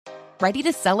Ready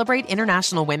to celebrate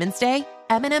International Women's Day?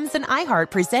 M&M's and iHeart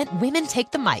present Women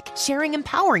Take the Mic, sharing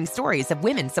empowering stories of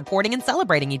women supporting and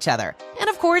celebrating each other. And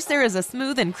of course, there is a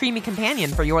smooth and creamy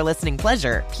companion for your listening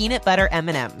pleasure, peanut butter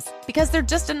M&M's. Because they're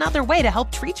just another way to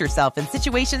help treat yourself in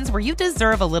situations where you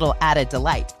deserve a little added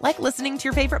delight, like listening to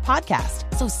your favorite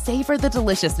podcast. So savor the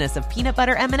deliciousness of peanut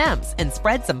butter M&M's and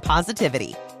spread some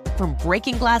positivity. From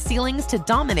breaking glass ceilings to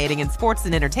dominating in sports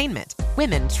and entertainment,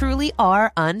 women truly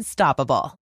are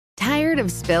unstoppable. Tired of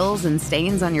spills and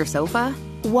stains on your sofa?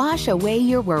 Wash away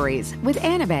your worries with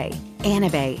Anabay.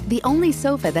 Anabay, the only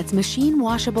sofa that's machine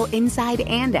washable inside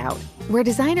and out, where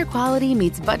designer quality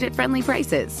meets budget-friendly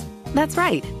prices. That's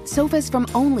right, sofas from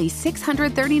only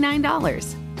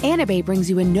 $639. Anabay brings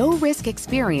you a no-risk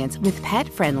experience with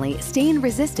pet-friendly,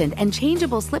 stain-resistant, and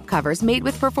changeable slipcovers made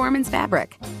with performance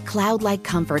fabric, cloud-like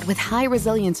comfort with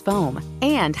high-resilience foam,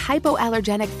 and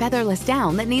hypoallergenic featherless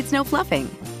down that needs no fluffing.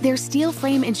 Their steel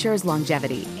frame ensures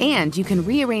longevity, and you can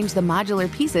rearrange the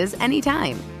modular pieces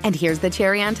anytime. And here's the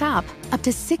cherry on top, up to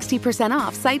 60%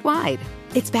 off site-wide.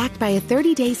 It's backed by a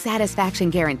 30-day satisfaction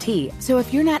guarantee, so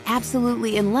if you're not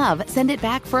absolutely in love, send it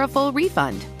back for a full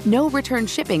refund. No return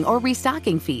shipping or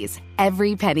restocking fees.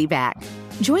 Every penny back.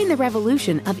 Join the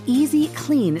revolution of easy,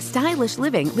 clean, stylish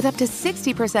living with up to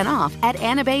 60% off at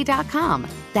anabay.com.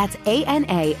 That's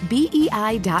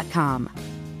ANABEI.com.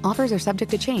 Offers are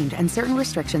subject to change and certain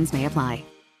restrictions may apply.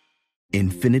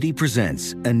 Infiniti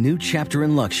presents a new chapter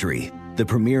in luxury, the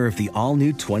premiere of the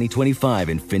all-new 2025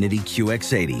 Infiniti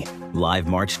QX80, live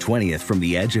March 20th from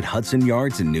the Edge at Hudson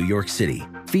Yards in New York City,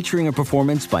 featuring a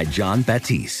performance by John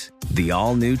Batiste. The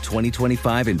all-new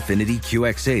 2025 Infiniti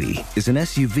QX80 is an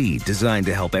SUV designed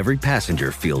to help every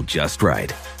passenger feel just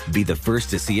right. Be the first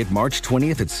to see it March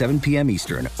 20th at 7 p.m.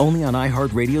 Eastern, only on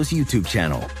iHeartRadio's YouTube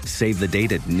channel. Save the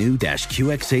date at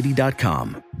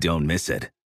new-QX80.com. Don't miss it.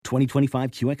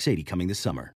 2025 QX80 coming this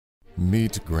summer.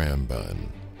 Meet Graham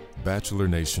Bunn, Bachelor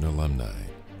Nation alumni,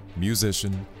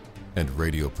 musician, and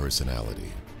radio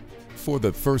personality. For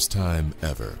the first time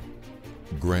ever,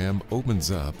 Graham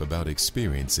opens up about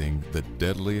experiencing the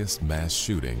deadliest mass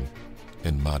shooting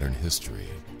in modern history.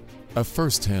 A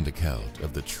first-hand account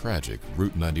of the tragic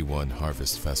Route 91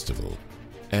 Harvest Festival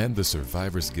and the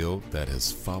survivor's guilt that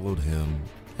has followed him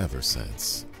ever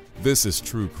since. This is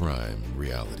True Crime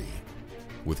Reality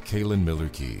with Kaylin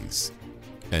Miller-Keys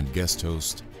and guest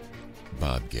host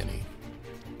Bob Guiney.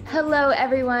 Hello,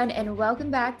 everyone, and welcome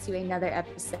back to another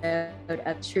episode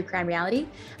of True Crime Reality.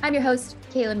 I'm your host,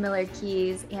 Kaylin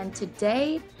Miller-Keys, and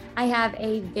today I have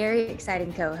a very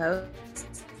exciting co-host,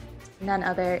 none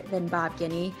other than Bob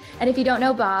Guiney. And if you don't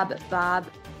know Bob, Bob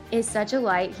is such a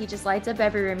light. He just lights up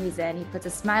every room he's in. He puts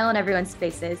a smile on everyone's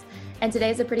faces. And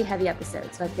today's a pretty heavy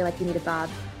episode, so I feel like we needed Bob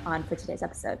on for today's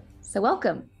episode. So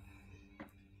welcome.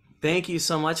 Thank you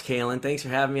so much, Kaylin. Thanks for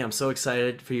having me. I'm so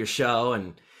excited for your show.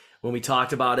 And when we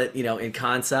talked about it, in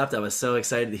concept, I was so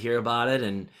excited to hear about it.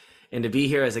 And to be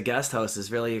here as a guest host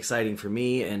is really exciting for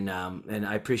me. And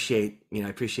I appreciate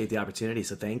the opportunity.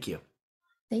 So thank you.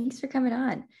 Thanks for coming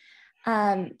on.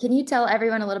 Can you tell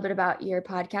everyone a little bit about your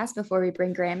podcast before we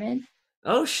bring Graham in?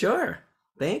 Oh, sure.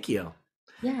 Thank you.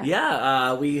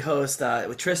 Yeah. We host,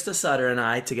 with Trista Sutter and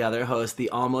I together, host the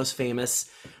Almost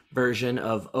Famous version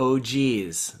of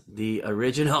OGs, the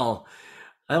original.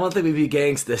 I don't think we'd be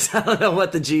gangsters. I don't know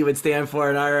what the G would stand for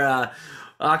in our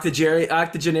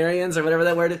octogenarians or whatever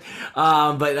that word is.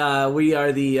 But we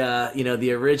are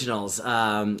the originals.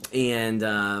 And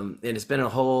it's been a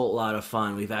whole lot of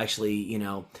fun. We've actually,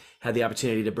 had the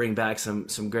opportunity to bring back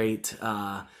some great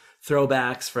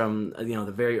throwbacks from,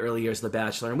 the very early years of The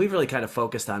Bachelor. And we've really kind of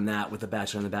focused on that with The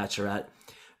Bachelor and The Bachelorette.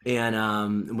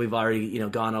 And we've already,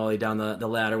 gone all the way down the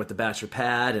ladder with The Bachelor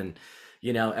Pad and,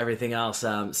 everything else.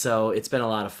 So it's been a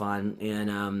lot of fun.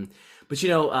 And, but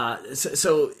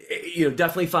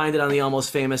definitely find it on the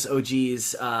Almost Famous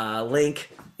OGs link.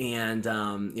 And,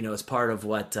 it's part of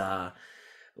what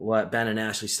Ben and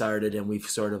Ashley started, and we've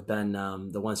sort of been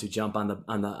the ones who jump on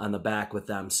the back with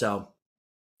them. So,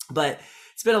 but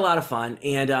it's been a lot of fun.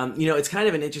 And, it's kind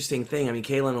of an interesting thing. I mean,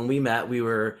 Kaylin, when we met, we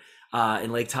were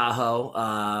in Lake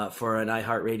Tahoe for an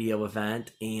iHeartRadio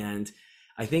event. And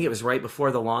I think it was right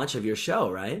before the launch of your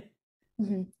show, right?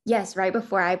 Mm-hmm. Yes, right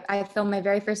before. I filmed my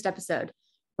very first episode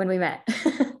when we met.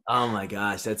 Oh my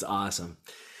gosh, that's awesome.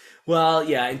 Well,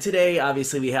 yeah, and today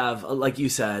obviously we have, like you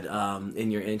said in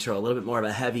your intro, a little bit more of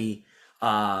a heavy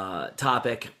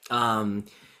topic. I know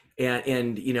he's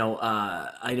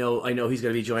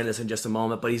going to be joining us in just a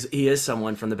moment, but he is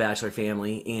someone from the Bachelor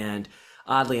family, and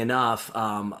oddly enough,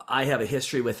 I have a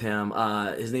history with him.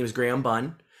 His name is Graham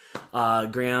Bunn.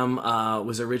 Graham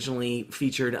was originally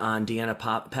featured on Deanna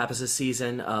Pappas's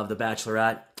season of The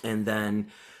Bachelorette, and then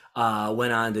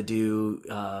went on to do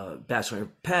Bachelor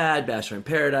in Pad, Bachelor in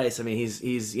Paradise. I mean,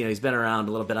 he's been around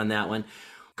a little bit on that one.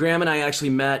 Graham and I actually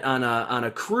met on a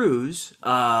cruise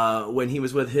when he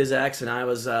was with his ex, and I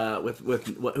was with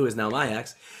who is now my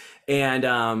ex,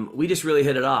 and we just really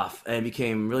hit it off and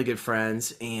became really good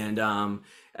friends, and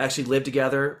actually lived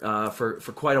together for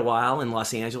quite a while in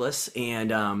Los Angeles,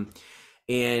 and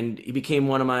he became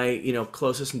one of my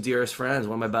closest and dearest friends,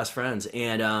 one of my best friends,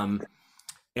 and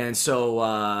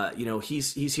so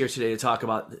he's here today to talk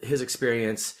about his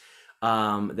experience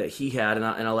that he had, and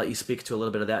I'll let you speak to a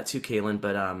little bit of that too, Kaylin.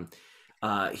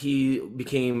 But he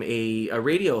became a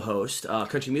radio host,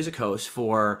 country music host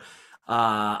for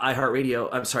iHeartRadio.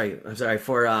 I'm sorry,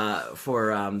 for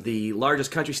the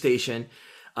largest country station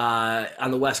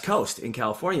on the West Coast in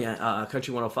California,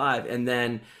 Country 105, and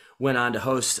then went on to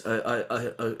host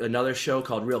another show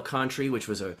called Real Country, which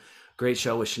was a great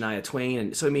show with Shania Twain.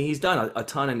 And so, I mean, he's done a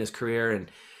ton in his career,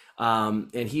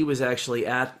 and he was actually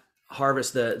at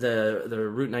Harvest,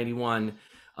 the Route 91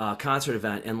 concert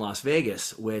event in Las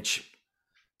Vegas, which,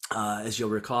 as you'll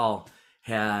recall,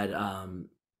 had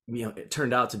it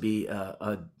turned out to be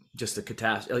just a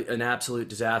catastrophe, an absolute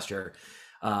disaster.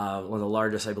 One of the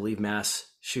largest, I believe, mass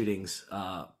shootings,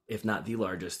 if not the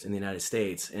largest in the United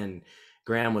States. And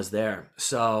Graham was there.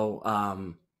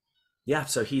 So,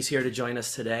 so he's here to join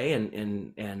us today,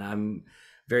 and I'm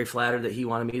very flattered that he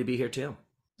wanted me to be here too.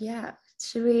 Yeah.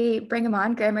 Should we bring him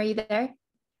on? Graham, are you there?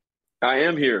 I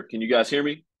am here. Can you guys hear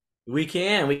me? We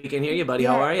can hear you, buddy.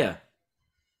 Yeah. How are you?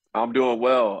 I'm doing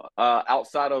well.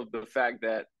 Outside of the fact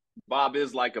that Bob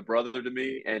is like a brother to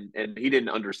me, and he didn't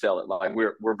undersell it. Like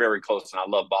we're very close, and I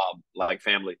love Bob like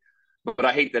family. But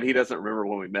I hate that he doesn't remember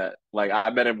when we met. Like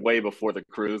I met him way before the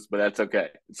cruise, but that's okay.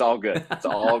 It's all good. It's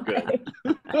all good.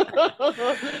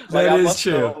 That is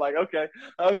true. Know, like okay.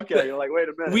 You're like, wait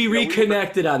a minute. We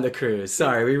reconnected on the cruise.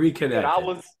 Sorry, we reconnected.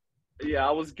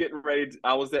 I was getting ready.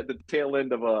 I was at the tail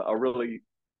end of a really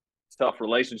tough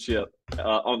relationship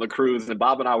on the cruise, and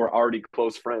Bob and I were already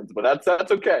close friends. But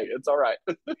that's okay. It's all right.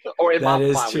 Or in that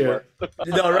is true.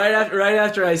 No, right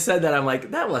after I said that, I'm like,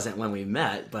 that wasn't when we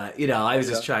met. But I was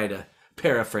just trying to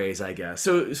paraphrase, I guess.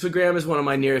 So Graham is one of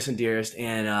my nearest and dearest,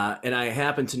 and I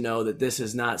happen to know that this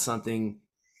is not something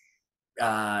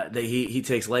that he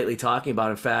takes lightly talking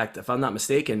about. In fact, if I'm not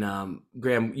mistaken,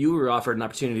 Graham, you were offered an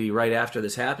opportunity right after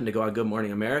this happened to go on Good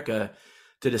Morning America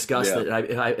to discuss it.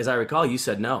 As I recall, you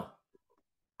said no.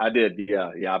 I did.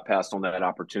 Yeah. I passed on that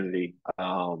opportunity.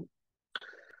 I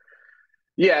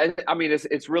mean,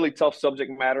 it's really tough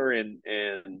subject matter, and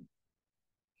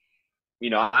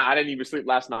I didn't even sleep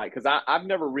last night because I've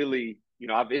never really,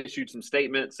 I've issued some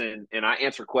statements and I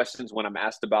answer questions when I'm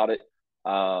asked about it.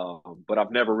 But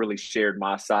I've never really shared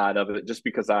my side of it, just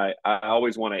because I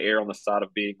always want to err on the side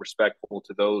of being respectful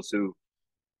to those who,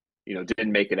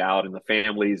 didn't make it out, and the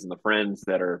families and the friends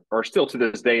that are still to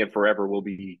this day and forever will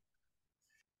be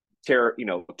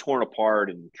torn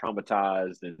apart and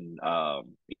traumatized. And,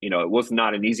 it was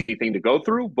not an easy thing to go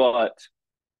through, but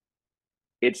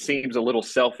it seems a little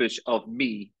selfish of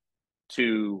me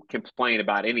to complain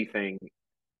about anything,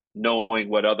 knowing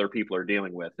what other people are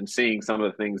dealing with and seeing some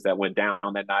of the things that went down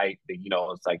that night.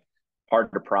 It's like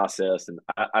hard to process. And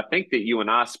I think that you and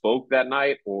I spoke that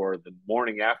night or the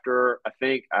morning after. I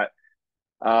think I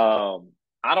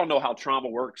don't know how trauma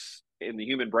works in the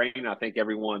human brain. I think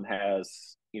everyone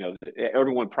has,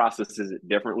 everyone processes it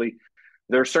differently.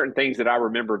 There are certain things that I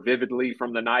remember vividly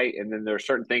from the night, and then there are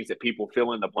certain things that people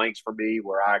fill in the blanks for me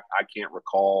where I can't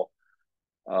recall.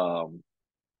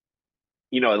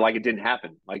 Like it didn't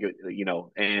happen,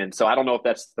 and so I don't know if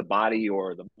that's the body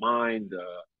or the mind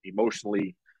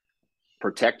emotionally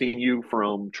protecting you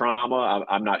from trauma.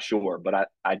 I'm not sure, but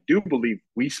I do believe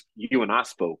you and I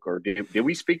spoke, or did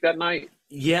we speak that night?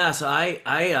 Yeah, so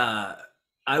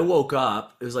I woke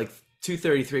up. It was like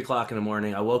 2:30, 3 o'clock in the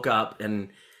morning. I woke up and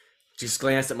just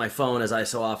glanced at my phone, as I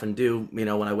so often do, when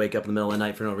I wake up in the middle of the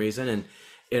night for no reason, and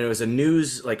it was a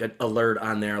news alert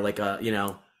on there, like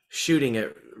a shooting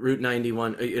at Route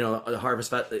 91, the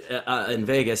Harvest in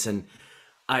Vegas, and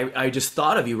I just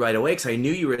thought of you right away because I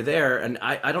knew you were there, and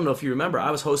I don't know if you remember,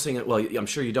 I was hosting it. Well, I'm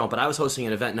sure you don't, but I was hosting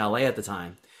an event in LA at the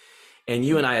time, and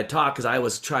you and I had talked because I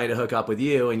was trying to hook up with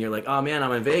you, and you're like, oh man,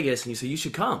 I'm in Vegas, and you said you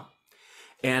should come.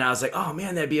 And I was like, oh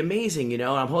man, that'd be amazing.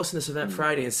 I'm hosting this event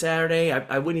Friday and Saturday.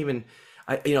 I wouldn't even,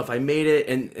 if I made it,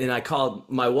 and I called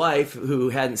my wife, who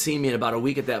hadn't seen me in about a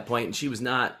week at that point, and she was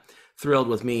not thrilled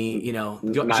with me,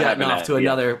 jetting off to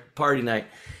another party night.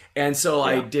 And so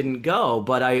I didn't go,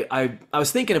 but I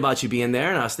was thinking about you being there,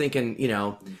 and I was thinking,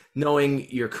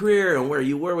 knowing your career and where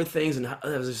you were with things, and how,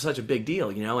 that was such a big deal,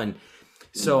 and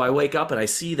so I wake up and I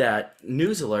see that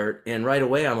news alert, and right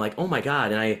away I'm like, oh my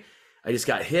God. And I just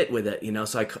got hit with it,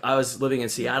 So I was living in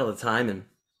Seattle at the time. And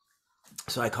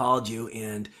so I called you,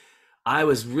 and I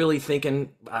was really thinking,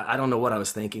 I don't know what I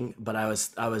was thinking, but I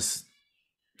was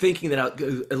thinking that I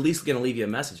was at least going to leave you a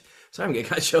message. So I'm getting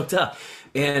kind of choked up.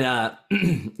 And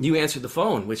you answered the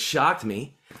phone, which shocked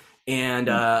me. And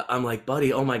I'm like,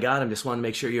 buddy, oh my God, I just want to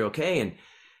make sure you're okay.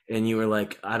 And you were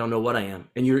like, I don't know what I am.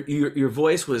 And your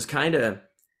voice was kind of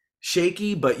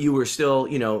shaky, but you were still,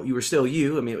 you were still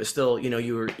you. I mean, it was still,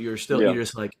 you're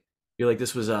just like,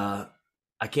 this was, I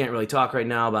can't really talk right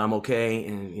now, but I'm okay.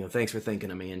 And, thanks for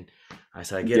thinking of me. And I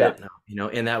said, I get it,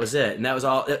 and that was it. And that was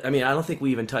all. I mean, I don't think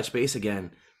we even touched base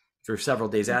again for several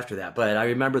days after that. But I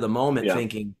remember the moment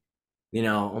thinking,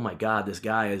 oh my God, this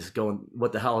guy is going,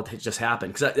 what the hell just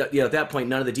happened? Because at that point,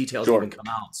 none of the details even come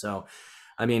out. So,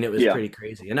 I mean, it was pretty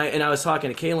crazy. And I was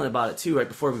talking to Kaylin about it too, right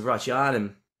before we brought you on.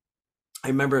 And I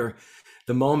remember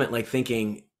the moment, like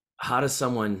thinking, how does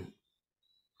someone,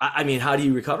 I mean, how do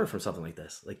you recover from something like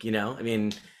this? Like, I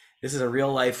mean, this is a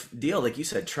real life deal. Like you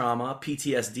said, trauma,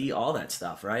 PTSD, all that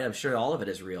stuff, right? I'm sure all of it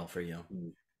is real for you.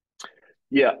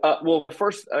 Yeah. Well,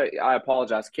 first, I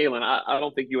apologize, Kaylin. I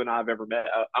don't think you and I have ever met.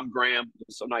 I'm Graham.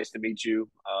 It's so nice to meet you.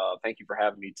 Thank you for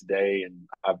having me today.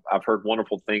 And I've heard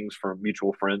wonderful things from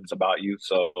mutual friends about you.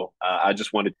 So I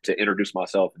just wanted to introduce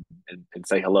myself and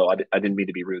say hello. I didn't mean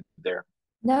to be rude there.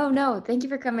 No. Thank you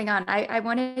for coming on. I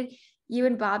wanted you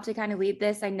and Bob to kind of lead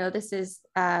this. I know this is,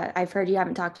 I've heard you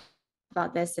haven't talked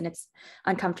about this and it's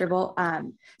uncomfortable.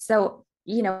 So,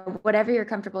 whatever you're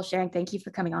comfortable sharing, thank you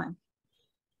for coming on.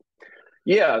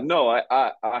 Yeah, no,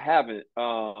 I haven't.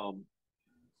 And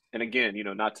again,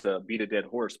 not to beat a dead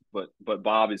horse, but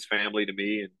Bob is family to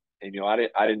me, and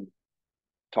I didn't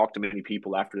talk to many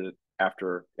people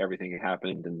after everything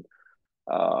happened, and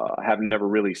I have never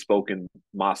really spoken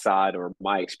my side or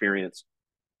my experience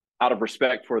out of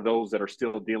respect for those that are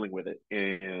still dealing with it.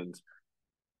 And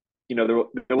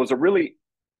there was a really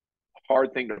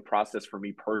hard thing to process for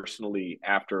me personally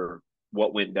after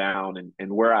what went down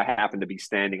and where I happened to be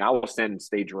standing. I was standing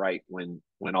stage right when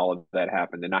all of that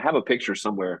happened. And I have a picture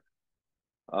somewhere.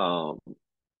 It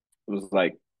was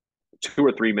like 2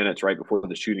 or 3 minutes right before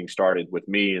the shooting started with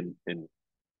me and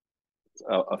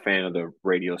a fan of the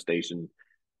radio station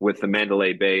with the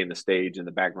Mandalay Bay and the stage in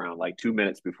the background, like 2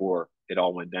 minutes before it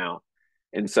all went down.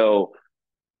 And so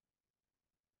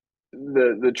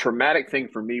the traumatic thing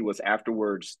for me was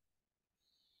afterwards,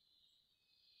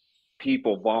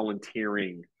 people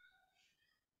volunteering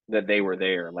that they were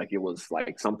there. Like it was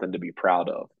like something to be proud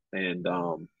of. And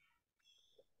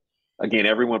again,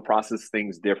 everyone processes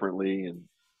things differently, and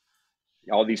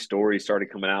all these stories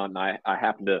started coming out. And I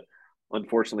happened to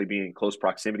unfortunately be in close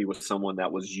proximity with someone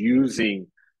that was using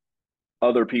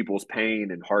other people's pain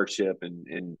and hardship.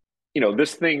 And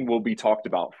this thing will be talked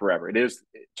about forever. It is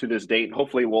to this date, and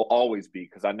hopefully it will always be,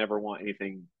 because I never want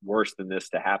anything worse than this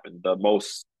to happen.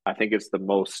 I think it's the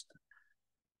most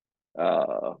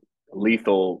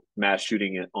lethal mass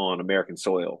shooting on American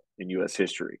soil in U.S.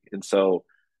 history. And so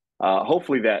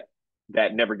hopefully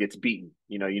that never gets beaten.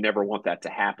 You never want that to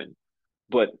happen.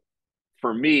 But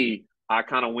for me, I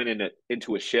kind of went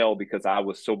into a shell because I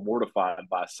was so mortified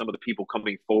by some of the people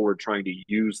coming forward trying to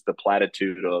use the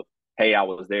platitude of, hey, I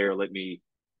was there, let me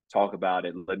talk about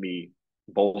it, let me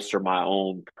bolster my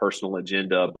own personal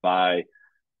agenda by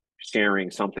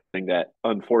sharing something that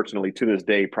unfortunately to this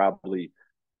day probably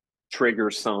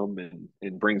triggers some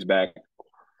and brings back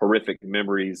horrific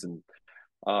memories. And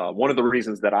one of the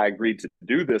reasons that I agreed to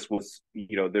do this was,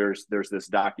 there's this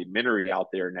documentary out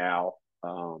there now.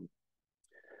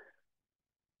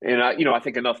 And I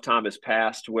think enough time has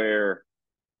passed where,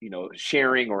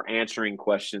 sharing or answering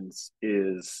questions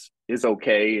is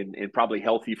okay and probably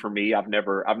healthy for me. I've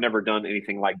never done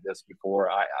anything like this before.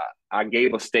 I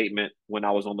gave a statement when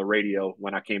I was on the radio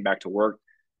when I came back to work,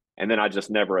 and then I just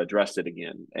never addressed it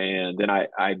again. And then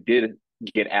I did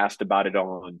get asked about it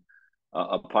on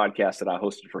a podcast that I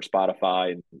hosted for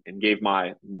Spotify and gave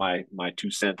my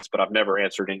 2 cents, but I've never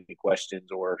answered any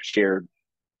questions or shared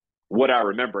what I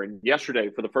remember. And yesterday,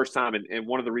 for the first time, and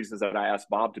one of the reasons that I asked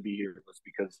Bob to be here was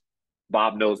because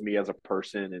Bob knows me as a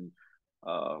person, and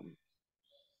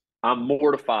I'm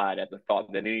mortified at the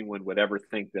thought that anyone would ever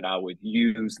think that I would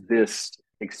use this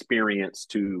experience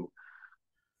to,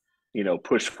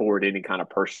 push forward any kind of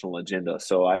personal agenda.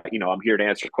 So I'm here to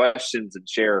answer questions and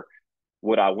share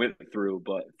what I went through.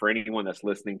 But for anyone that's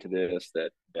listening to this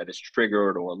that is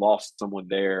triggered or lost someone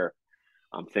there,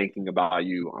 I'm thinking about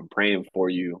you. I'm praying for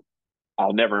you.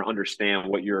 I'll never understand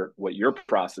what you're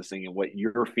processing and what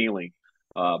you're feeling,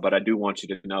 but I do want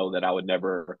you to know that I would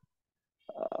never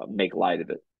make light of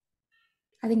it.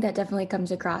 I think that definitely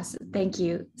comes across. Thank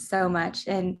you so much.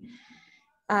 And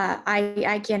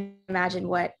I can't imagine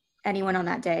what anyone on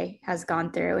that day has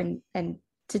gone through, and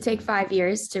to take 5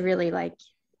 years to really like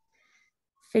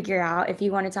figure out if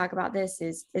you want to talk about this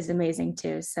is amazing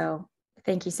too. So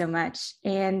thank you so much.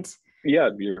 And yeah,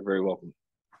 you're very welcome.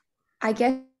 I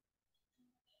guess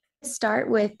start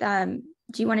with, do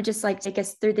you want to just like take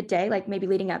us through the day, like maybe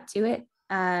leading up to it?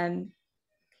 Like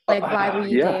why were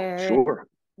you there? Sure.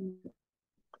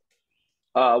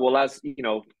 Well, as you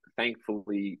know,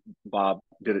 thankfully Bob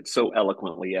did it so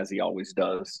eloquently, as he always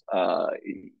does.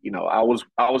 You know, I was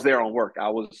there on work. I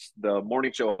was the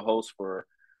morning show host for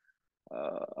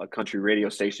a country radio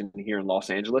station here in Los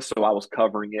Angeles, so I was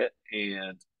covering it,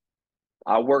 and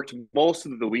I worked most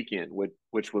of the weekend,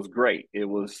 which was great. It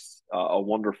was a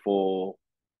wonderful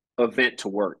event to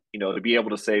work. You know, to be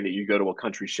able to say that you go to a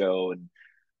country show and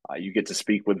you get to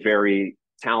speak with very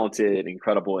talented,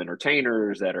 incredible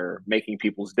entertainers that are making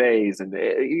people's days. And,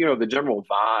 you know, the general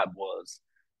vibe was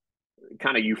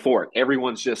kind of euphoric.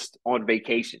 Everyone's just on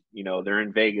vacation. You know, they're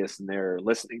in Vegas and they're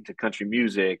listening to country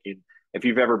music. And if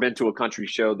you've ever been to a country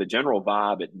show, the general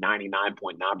vibe at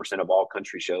 99.9% of all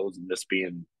country shows, and this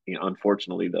being, you know,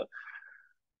 unfortunately the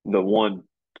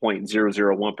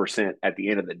 1.001% at the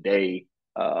end of the day,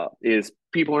 is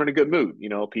people are in a good mood. You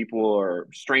know,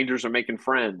 strangers are making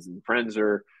friends, and friends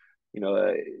are, you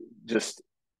know, just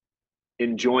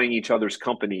enjoying each other's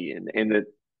company, and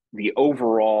the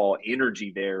overall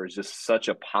energy there is just such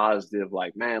a positive,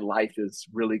 like, man, life is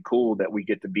really cool that we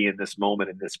get to be in this moment,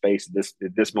 in this space,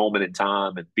 this moment in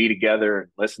time, and be together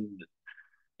and listen.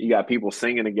 You got people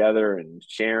singing together and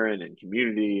sharing and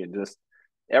community, and just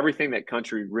everything that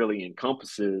country really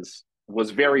encompasses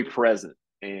was very present.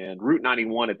 And Route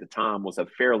 91 at the time was a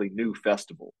fairly new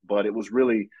festival, but it was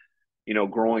really, you know,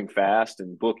 growing fast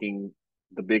and booking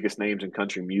the biggest names in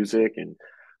country music. And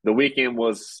the weekend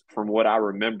was, from what I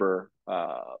remember,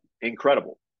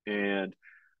 incredible. And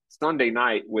Sunday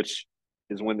night, which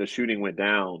is when the shooting went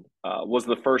down, was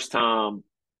the first time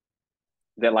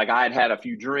that, like, I had a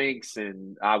few drinks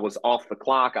and I was off the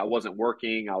clock. I wasn't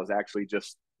working. I was actually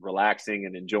just relaxing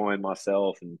and enjoying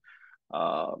myself, and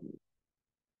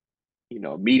you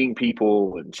know, meeting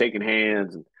people and shaking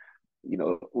hands. And, you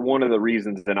know, one of the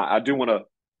reasons, and I do want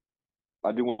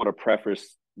to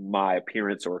preface my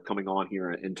appearance or coming on here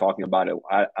and talking about it.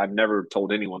 I've never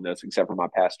told anyone this except for my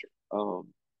pastor.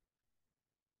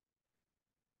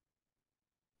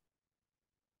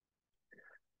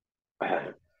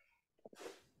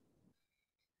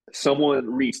 Someone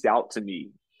reached out to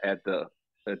me at the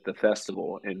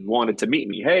festival and wanted to meet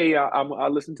me. Hey, I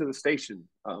listened to the station.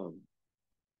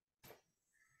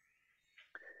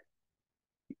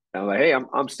 I'm like, hey,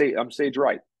 I'm stage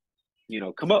right. You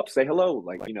know, come up, say hello.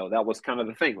 Like, you know, that was kind of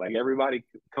the thing. Like, everybody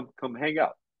come hang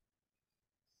out.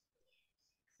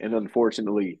 And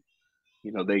unfortunately,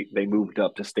 you know, they moved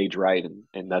up to stage right,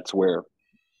 and that's where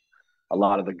a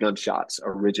lot of the gunshots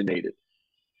originated,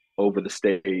 over the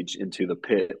stage into the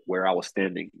pit where I was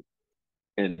standing.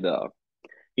 And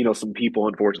you know, some people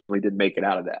unfortunately didn't make it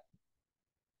out of that.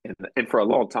 And for a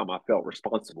long time I felt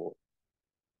responsible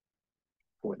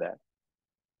for that.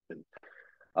 And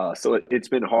so it's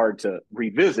been hard to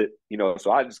revisit, you know,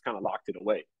 so I just kind of locked it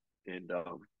away. And,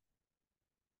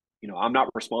 you know, I'm not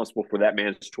responsible for that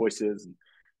man's choices, and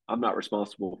I'm not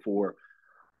responsible for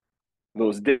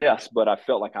those deaths, but I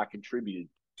felt like I contributed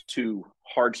to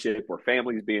hardship or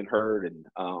families being hurt. And,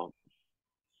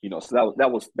 you know, so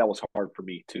that was hard for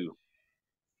me to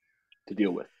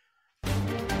deal with.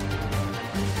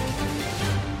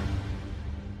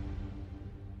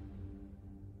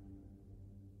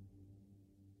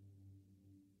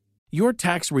 Your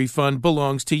tax refund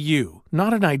belongs to you,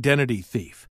 not an identity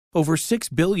thief. Over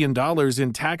 $6 billion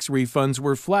in tax refunds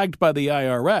were flagged by the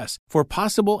IRS for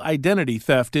possible identity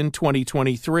theft in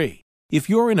 2023. If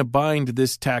you're in a bind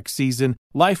this tax season,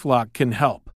 LifeLock can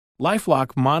help.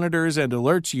 LifeLock monitors and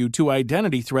alerts you to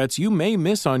identity threats you may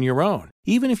miss on your own,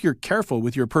 even if you're careful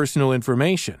with your personal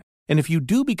information. And if you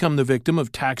do become the victim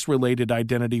of tax-related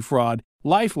identity fraud,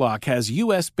 LifeLock has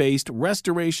U.S.-based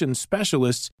restoration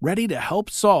specialists ready to help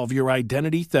solve your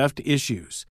identity theft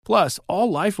issues. Plus,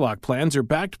 all LifeLock plans are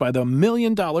backed by the $1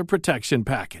 Million Protection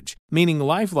Package, meaning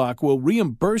LifeLock will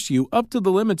reimburse you up to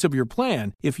the limits of your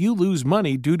plan if you lose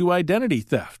money due to identity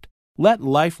theft. Let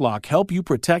LifeLock help you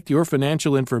protect your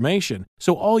financial information,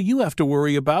 so all you have to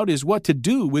worry about is what to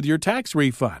do with your tax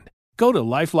refund. Go to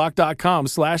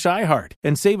LifeLock.com/iHeart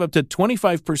and save up to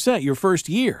 25% your first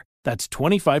year. That's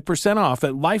 25% off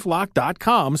at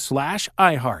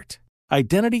LifeLock.com/iHeart.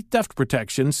 Identity theft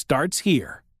protection starts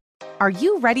here. Are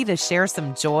you ready to share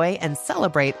some joy and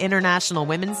celebrate International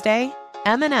Women's Day?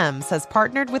 M&M's has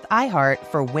partnered with iHeart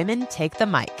for Women Take the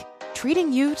Mic,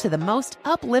 treating you to the most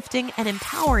uplifting and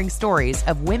empowering stories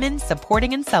of women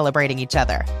supporting and celebrating each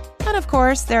other. And of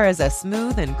course, there is a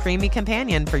smooth and creamy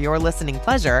companion for your listening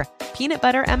pleasure, peanut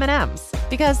butter M&Ms,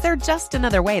 because they're just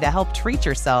another way to help treat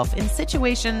yourself in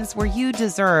situations where you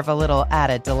deserve a little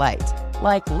added delight,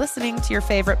 like listening to your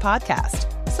favorite podcast.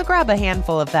 So grab a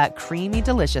handful of that creamy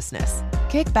deliciousness.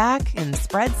 Kick back and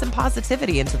spread some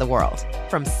positivity into the world.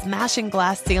 From smashing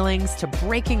glass ceilings to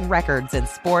breaking records in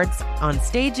sports, on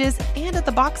stages, and at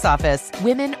the box office,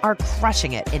 women are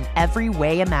crushing it in every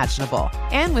way imaginable.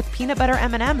 And with peanut butter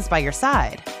M&Ms by your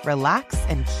side, relax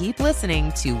and keep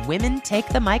listening to Women Take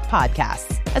the Mic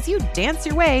podcasts as you dance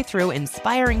your way through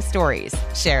inspiring stories,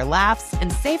 share laughs,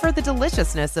 and savor the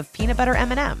deliciousness of peanut butter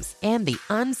M&Ms and the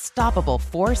unstoppable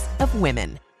force of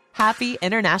women. Happy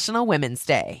International Women's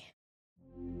Day.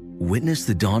 Witness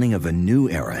the dawning of a new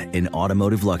era in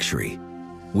automotive luxury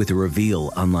with a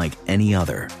reveal unlike any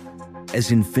other as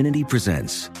Infiniti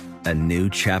presents a new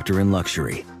chapter in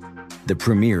luxury, the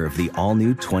premiere of the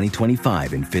all-new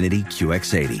 2025 Infiniti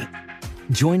QX80.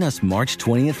 Join us March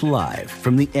 20th live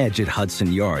from the Edge at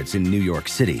Hudson Yards in New York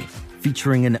City,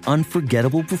 featuring an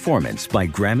unforgettable performance by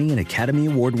Grammy and Academy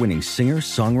Award-winning singer,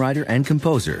 songwriter, and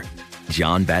composer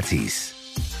Jon Batiste.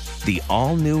 The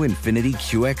all-new Infiniti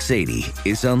QX80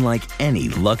 is unlike any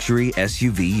luxury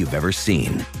SUV you've ever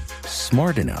seen.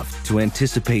 Smart enough to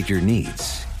anticipate your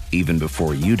needs, even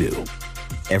before you do.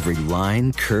 Every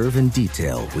line, curve, and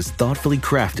detail was thoughtfully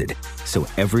crafted, so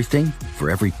everything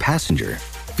for every passenger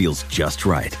feels just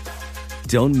right.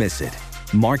 Don't miss it.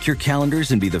 Mark your calendars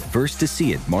and be the first to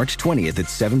see it March 20th at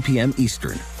 7 p.m.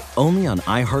 Eastern, only on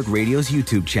iHeartRadio's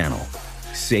YouTube channel.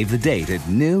 Save the date at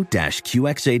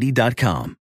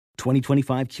new-QX80.com.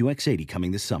 2025 QX80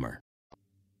 coming this summer.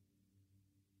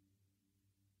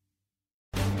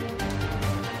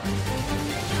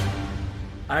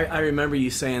 I remember you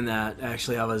saying that.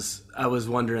 Actually, I was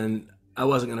wondering. I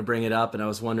wasn't going to bring it up, and I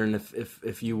was wondering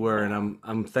if you were, and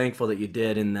I'm thankful that you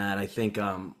did. In that, I think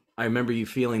I remember you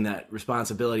feeling that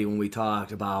responsibility when we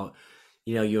talked about,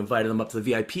 you invited them up to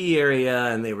the VIP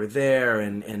area, and they were there,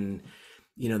 and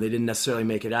they didn't necessarily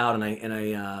make it out, and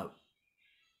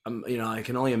I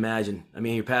can only imagine. I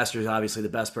mean, your pastor is obviously the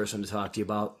best person to talk to you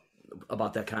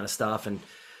about that kind of stuff. And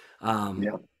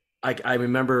Yeah. I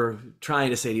remember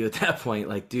trying to say to you at that point,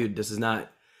 like, dude, it's not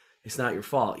your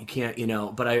fault. You can't,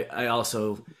 but I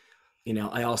also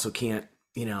can't,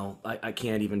 I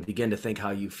can't even begin to think how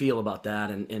you feel about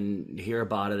that and hear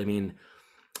about it. I mean,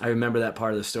 I remember that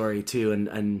part of the story too.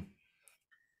 And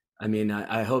I mean,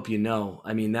 I hope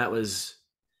I mean,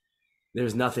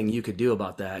 there's nothing you could do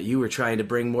about that. You were trying to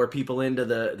bring more people into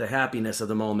the happiness of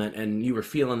the moment, and you were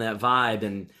feeling that vibe,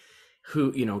 and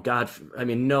God, I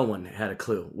mean, no one had a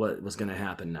clue what was going to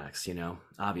happen next,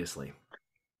 obviously.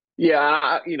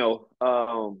 Yeah.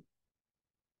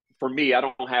 For me, I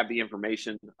don't have the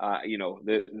information,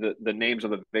 the names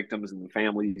of the victims and the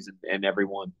families and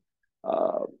everyone,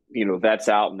 that's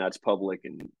out and that's public.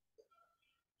 And,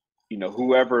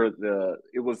 whoever it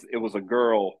was a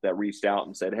girl that reached out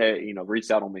and said, hey, reached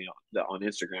out on me on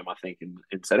Instagram, I think,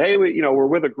 and said, hey, we're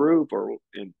with a group,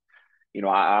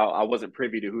 I wasn't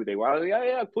privy to who they were. I was like,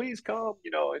 yeah, please come,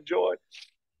 enjoy,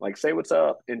 like, say what's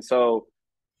up. And so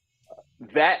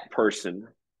that person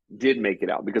did make it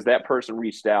out, because that person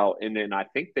reached out, and then I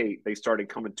think they started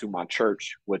coming to my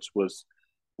church, which was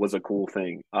a cool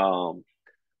thing.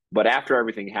 But after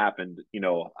everything happened,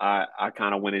 I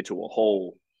kind of went into a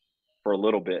hole for a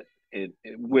little bit, and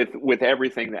with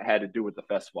everything that had to do with the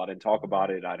festival. I didn't talk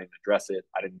about it. I didn't address it.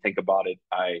 I didn't think about it.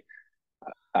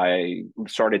 I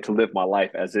started to live my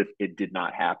life as if it did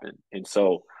not happen. And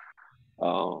so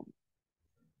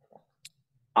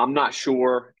I'm not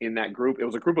sure in that group. It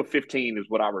was a group of 15 is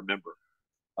what I remember.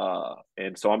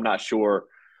 And so I'm not sure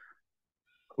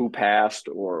who passed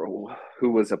or who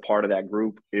was a part of that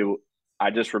group. I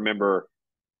just remember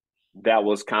that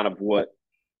was kind of what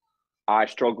I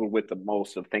struggled with the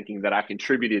most, of thinking that I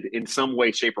contributed in some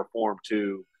way, shape, or form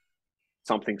to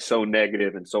something so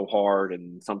negative and so hard,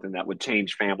 and something that would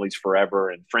change families forever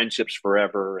and friendships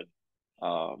forever. And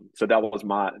so that was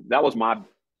my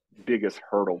biggest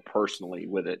hurdle personally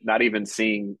with it. Not even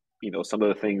seeing, some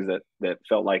of the things that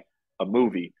felt like a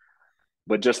movie,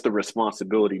 but just the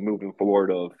responsibility moving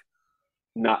forward of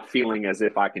not feeling as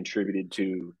if I contributed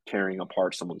to tearing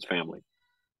apart someone's family.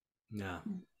 Yeah.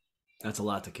 That's a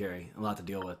lot to carry, a lot to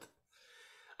deal with.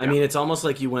 I mean, it's almost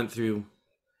like you went through,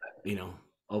 you know,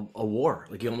 a war.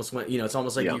 Like you almost went, it's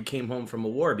almost like you came home from a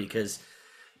war because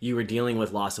you were dealing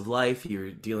with loss of life. You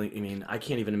were dealing, I mean, I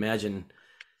can't even imagine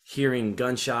hearing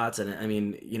gunshots. And I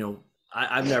mean,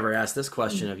 I've never asked this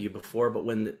question of you before, but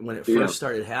when it first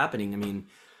started happening, I mean,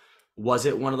 was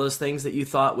it one of those things that you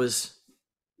thought was,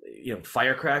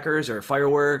 firecrackers or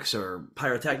fireworks or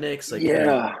pyrotechnics? Like,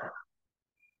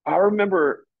 I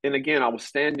remember, and again, I was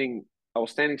standing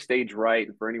stage right.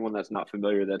 And for anyone that's not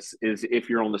familiar, is if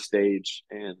you're on the stage,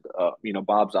 and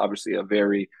Bob's obviously a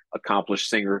very accomplished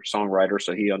singer songwriter,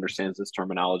 so he understands this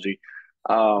terminology.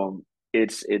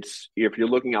 It's if you're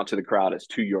looking out to the crowd, it's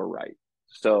to your right.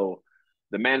 So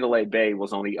the Mandalay Bay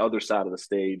was on the other side of the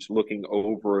stage, looking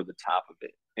over the top of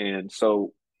it. And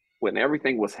so when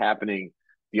everything was happening,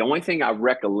 the only thing I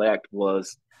recollect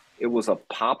was it was a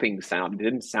popping sound. It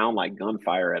didn't sound like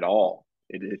gunfire at all.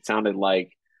 It sounded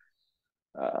like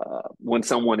when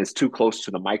someone is too close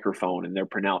to the microphone and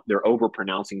they're over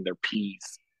pronouncing their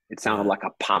P's. It sounded like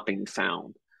a popping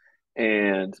sound.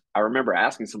 And I remember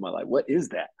asking somebody, like, what is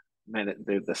that? Man,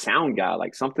 the sound guy,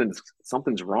 like, something's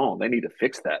wrong. They need to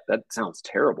fix that. That sounds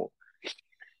terrible.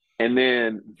 And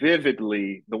then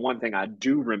vividly, the one thing I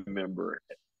do remember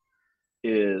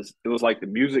is it was like the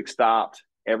music stopped,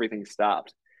 everything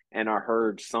stopped, and I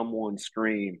heard someone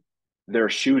scream, "They're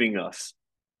shooting us."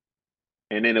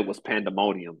 And then it was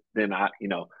pandemonium. Then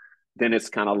then it's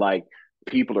kind of like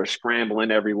people are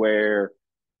scrambling everywhere.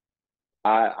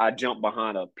 I jumped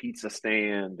behind a pizza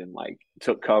stand and like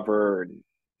took cover, and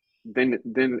then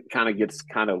the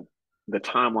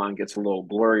timeline gets a little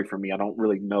blurry for me. I don't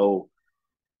really know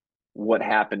what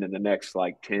happened in the next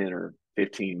like 10 or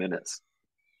 15 minutes.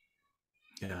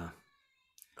 Yeah.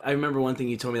 I remember one thing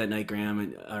you told me that night,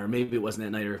 Graham, or maybe it wasn't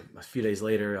that night or a few days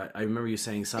later. I remember you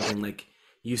saying something like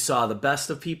you saw the best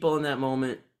of people in that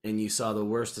moment and you saw the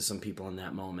worst of some people in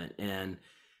that moment. And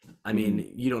I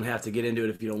mean, you don't have to get into it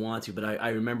if you don't want to, but I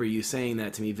remember you saying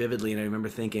that to me vividly. And I remember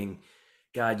thinking,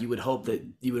 God, you would hope that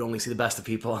you would only see the best of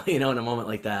people, in a moment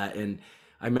like that. And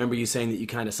I remember you saying that you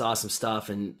kind of saw some stuff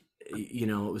and, it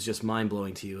was just mind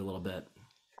blowing to you a little bit.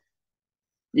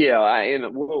 Yeah.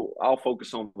 I'll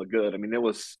focus on the good. I mean,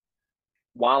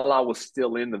 while I was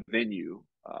still in the venue,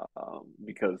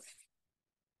 because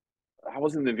I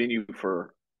was in the venue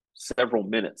for several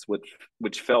minutes,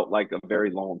 which felt like a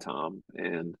very long time,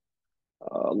 and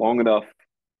long enough.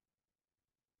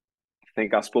 I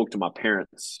think I spoke to my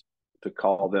parents to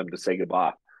call them to say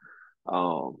goodbye,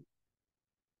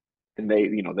 and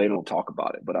they don't talk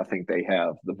about it, but I think they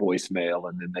have the voicemail,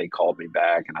 and then they called me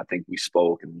back, and I think we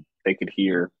spoke, and they could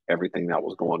hear everything that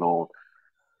was going on.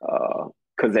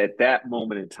 Because at that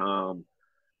moment in time,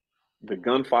 the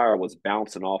gunfire was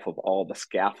bouncing off of all the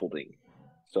scaffolding.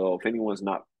 So if anyone's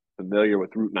not familiar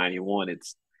with Route 91,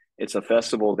 it's a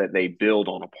festival that they build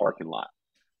on a parking lot.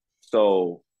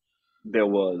 So there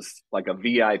was like a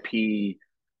VIP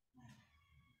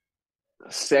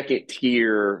second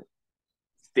tier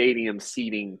stadium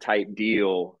seating type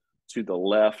deal to the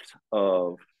left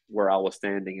of where I was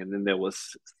standing, and then there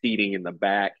was seating in the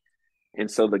back. And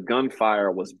so the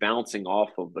gunfire was bouncing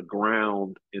off of the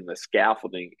ground in the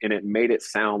scaffolding, and it made it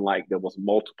sound like there was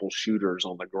multiple shooters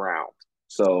on the ground.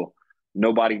 So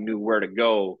nobody knew where to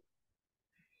go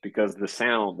because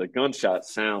the gunshot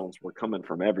sounds were coming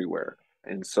from everywhere.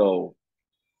 And so,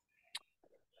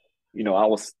 I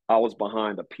was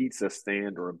behind a pizza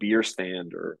stand or a beer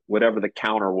stand or whatever the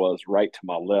counter was right to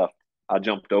my left. I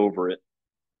jumped over it.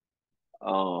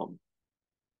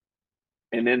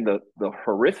 And then the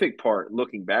horrific part,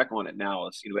 looking back on it now,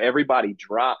 is everybody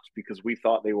dropped because we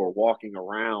thought they were walking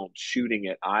around shooting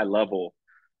at eye level,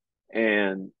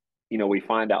 and we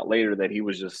find out later that he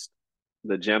was just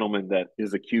the gentleman that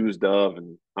is accused of,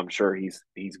 and I'm sure he's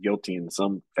guilty in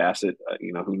some facet.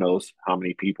 Who knows how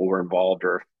many people were involved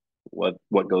or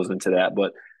what goes into that,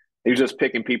 but he was just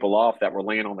picking people off that were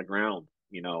laying on the ground,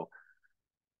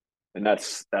 and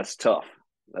that's tough.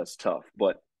 That's tough,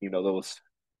 but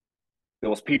there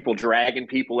was people dragging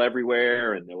people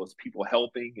everywhere, and there was people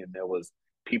helping, and there was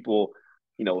people,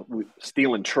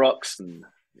 stealing trucks and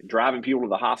driving people to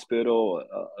the hospital.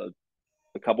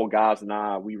 A couple of guys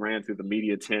and we ran through the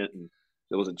media tent, and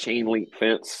there was a chain link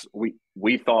fence.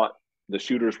 We thought the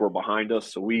shooters were behind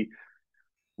us, so we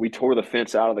tore the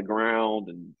fence out of the ground,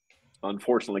 and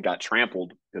unfortunately got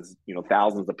trampled because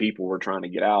thousands of people were trying to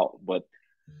get out. But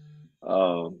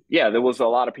there was a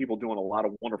lot of people doing a lot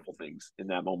of wonderful things in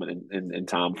that moment in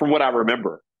time, from what I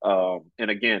remember. And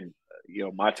again,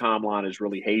 my timeline is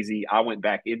really hazy. I went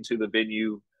back into the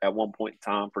venue at one point in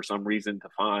time for some reason to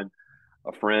find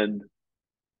a friend.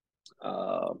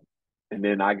 Uh, and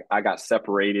then I got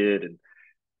separated, and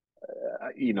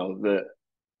the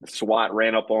SWAT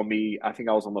ran up on me. I think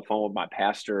I was on the phone with my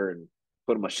pastor and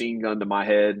put a machine gun to my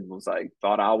head and was like,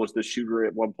 thought I was the shooter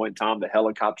at one point in time. The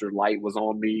helicopter light was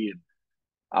on me, and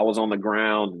I was on the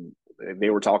ground, and they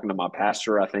were talking to my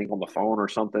pastor, I think, on the phone or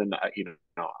something. I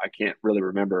can't really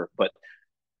remember, but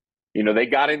they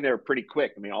got in there pretty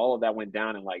quick. I mean, all of that went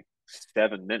down in like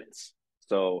 7 minutes.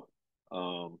 So,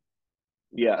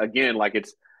 again, like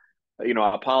it's,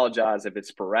 I apologize if it's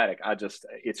sporadic.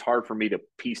 It's hard for me to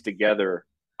piece together.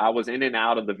 I was in and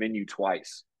out of the venue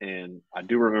twice, and I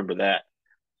do remember that,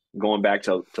 going back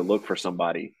to look for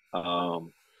somebody,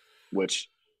 which,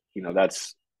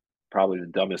 that's probably the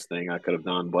dumbest thing I could have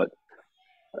done. But,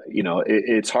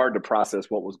 it's hard to process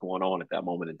what was going on at that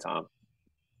moment in time.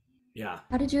 Yeah.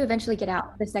 How did you eventually get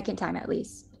out the second time, at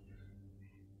least?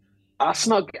 I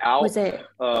snuck out. Was it?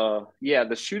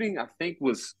 The shooting, I think,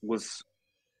 was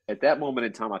at that moment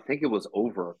in time, I think it was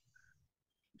over,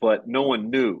 but no one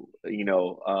knew.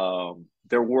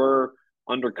 There were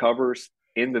undercovers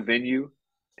in the venue,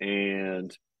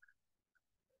 and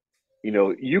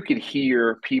you could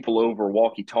hear people over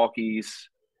walkie-talkies.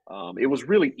 It was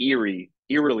really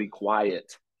eerily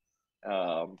quiet.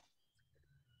 And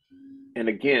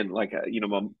again, like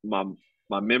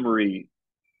my memory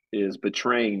is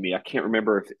betraying me. I can't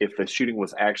remember if the shooting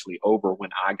was actually over when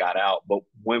I got out, but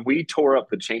when we tore up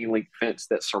the chain link fence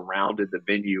that surrounded the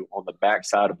venue on the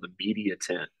backside of the media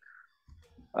tent,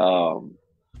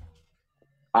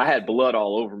 I had blood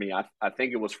all over me. I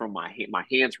think it was from my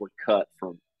hands were cut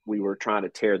from, we were trying to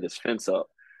tear this fence up.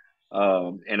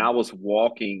 And I was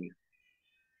walking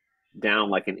down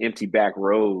like an empty back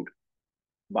road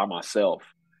by myself.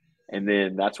 And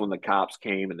then that's when the cops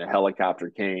came and the helicopter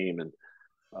came, and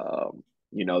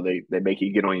they make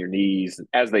you get on your knees,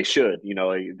 as they should.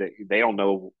 They don't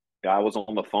know. I was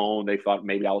on the phone. They thought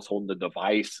maybe I was holding the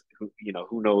device. Who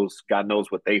knows? God knows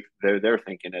what they're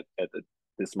thinking at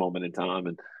this moment in time.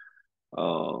 And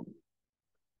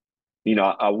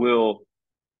I will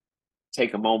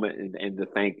take a moment and to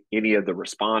thank any of the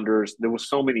responders. There were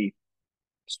so many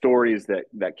stories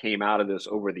that came out of this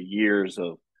over the years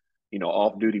of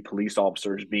off-duty police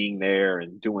officers being there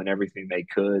and doing everything they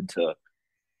could to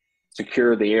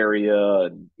secure the area.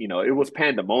 And, it was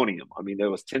pandemonium. I mean,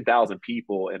 there was 10,000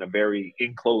 people in a very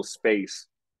enclosed space,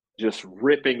 just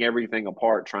ripping everything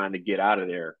apart, trying to get out of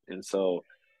there. And so,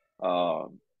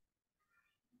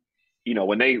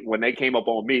 when they came up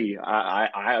on me,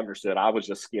 I understood. I was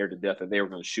just scared to death that they were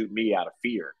going to shoot me out of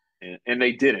fear. And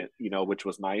they didn't, which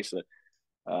was nice.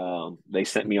 They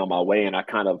sent me on my way, and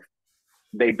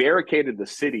they barricaded the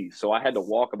city. So I had to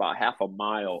walk about half a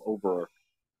mile over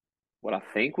what I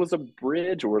think was a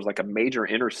bridge, or was like a major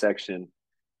intersection.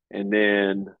 And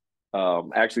then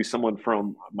actually someone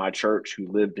from my church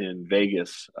who lived in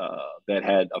Vegas that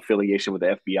had affiliation with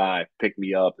the FBI picked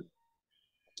me up and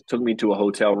took me to a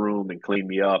hotel room and cleaned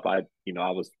me up. I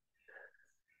was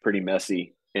pretty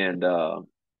messy. And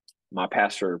my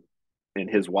pastor and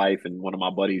his wife and one of my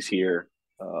buddies here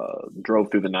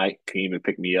drove through the night, came and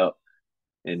picked me up,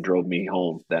 and drove me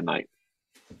home that night.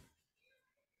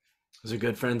 Those are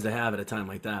good friends to have at a time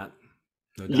like that.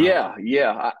 No doubt.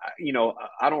 Yeah.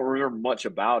 I don't remember much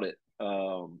about it.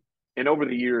 And over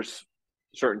the years,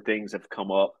 certain things have come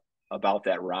up about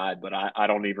that ride, but I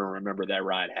don't even remember that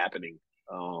ride happening.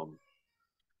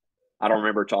 I don't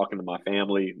remember talking to my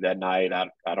family that night. I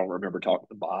don't remember talking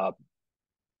to Bob.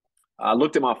 I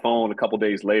looked at my phone a couple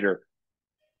days later,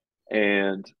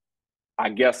 and I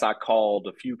guess I called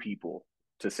a few people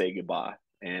to say goodbye.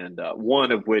 And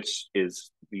one of which is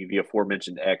the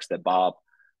aforementioned ex that Bob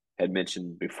had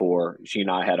mentioned before. She and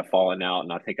I had a falling out,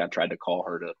 and I think I tried to call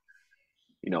her to,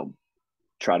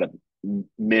 try to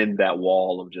mend that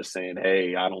wall of just saying,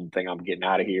 hey, I don't think I'm getting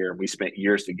out of here. And we spent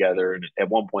years together, and at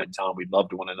one point in time, we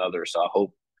loved one another. So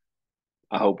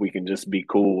I hope we can just be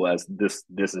cool, as this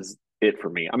is it for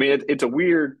me. I mean, it's a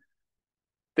weird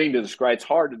thing to describe. It's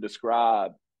hard to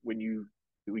describe when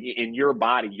in your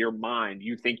body, your mind,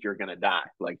 you think you're going to die.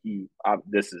 Like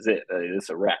this is it. It's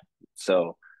a wrap.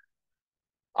 So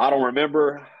I don't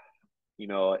remember,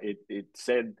 it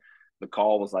said the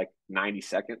call was like 90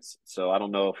 seconds. So I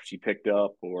don't know if she picked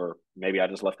up, or maybe I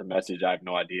just left a message. I have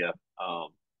no idea.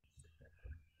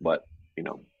 But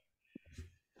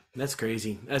that's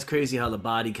crazy. That's crazy how the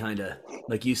body kind of,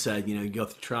 like you said, you go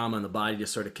through trauma and the body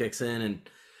just sort of kicks in and,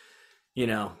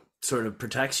 sort of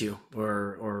protects you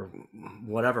or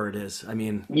whatever it is. I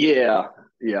mean, yeah.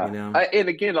 And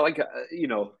again,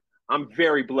 I'm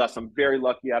very blessed. I'm very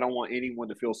lucky. I don't want anyone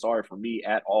to feel sorry for me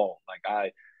at all.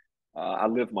 Like I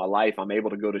live my life. I'm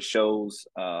able to go to shows.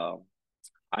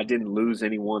 I didn't lose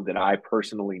anyone that I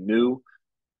personally knew.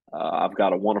 I've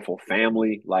got a wonderful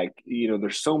family. Like,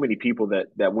 there's so many people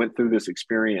that went through this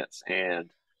experience,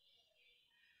 and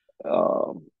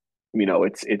um,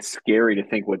 it's scary to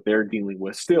think what they're dealing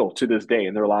with still to this day,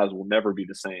 and their lives will never be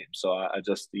the same. So I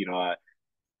just,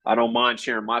 I don't mind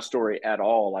sharing my story at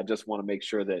all. I just want to make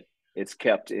sure that it's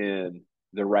kept in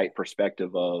the right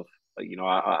perspective of,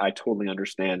 I totally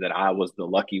understand that I was the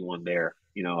lucky one there.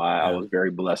 I was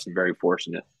very blessed and very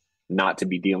fortunate not to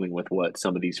be dealing with what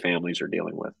some of these families are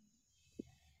dealing with.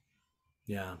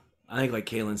 Yeah. I think like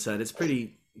Kaylin said, it's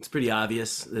pretty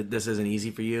obvious that this isn't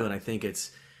easy for you. And I think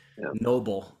it's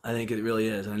noble. I think it really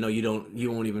is. I know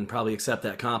you won't even probably accept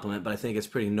that compliment, but I think it's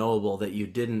pretty noble that you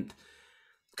didn't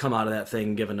come out of that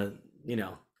thing given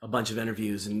a bunch of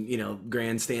interviews and,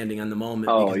 grandstanding on the moment.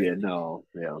 Oh yeah, no.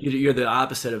 Yeah. You're the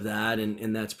opposite of that.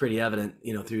 And that's pretty evident,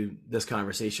 through this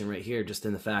conversation right here, just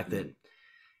in the fact that,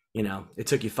 it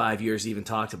took you 5 years to even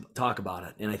talk about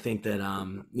it. And I think that,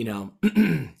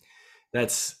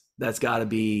 that's gotta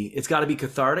be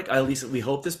cathartic. At least we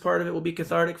hope this part of it will be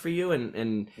cathartic for you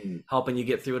and helping you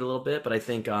get through it a little bit. But I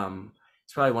think,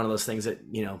 it's probably one of those things that,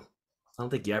 I don't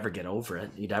think you ever get over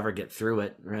it. You'd ever get through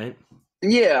it. Right.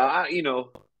 Yeah. I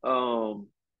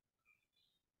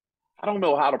don't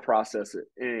know how to process it.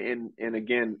 And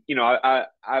again,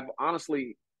 I've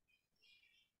honestly,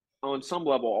 on some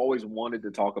level, always wanted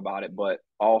to talk about it, but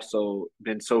also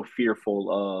been so fearful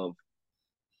of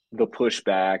the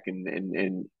pushback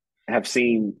and have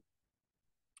seen,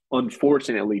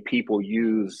 unfortunately, people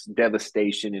use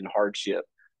devastation and hardship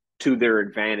to their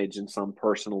advantage in some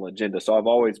personal agenda. So I've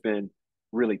always been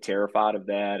really terrified of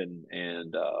that. And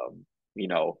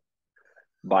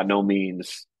by no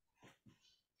means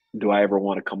do I ever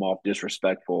want to come off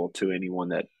disrespectful to anyone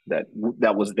that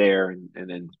was there and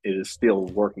then is still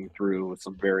working through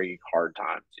some very hard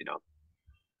times,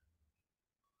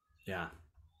 Yeah.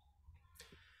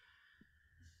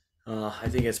 I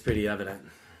think it's pretty evident,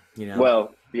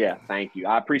 Well, yeah, thank you.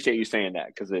 I appreciate you saying that,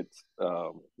 because it's,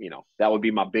 that would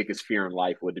be my biggest fear in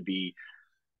life, would to be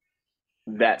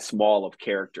that small of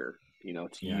character,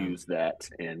 to use that.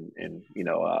 And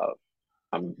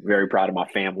I'm very proud of my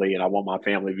family, and I want my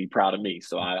family to be proud of me.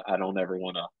 So I don't ever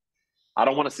want to, I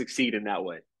don't want to succeed in that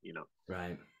way,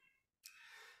 Right.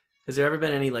 Has there ever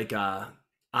been any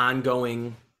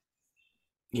ongoing,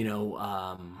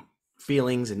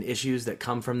 feelings and issues that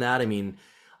come from that? I mean,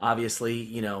 obviously,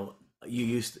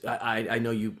 I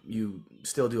know you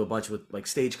still do a bunch with like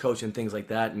Stagecoach and things like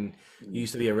that, and you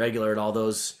used to be a regular at all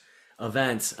those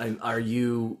events.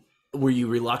 Were you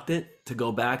reluctant to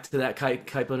go back to that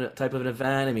type of an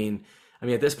event? I mean,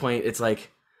 at this point, it's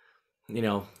like,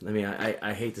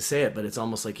 I hate to say it, but it's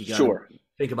almost like you got to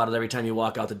think about it every time you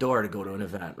walk out the door to go to an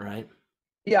event, right?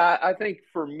 Yeah, I think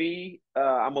for me,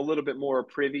 I'm a little bit more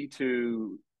privy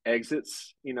to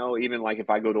exits. Even like if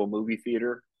I go to a movie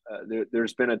theater,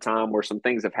 there's been a time where some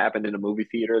things have happened in a movie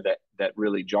theater that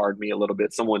really jarred me a little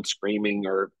bit. Someone screaming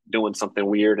or doing something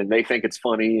weird, and they think it's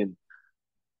funny, and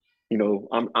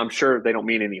I'm sure they don't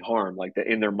mean any harm. Like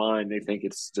in their mind, they think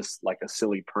it's just like a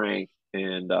silly prank.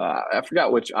 And I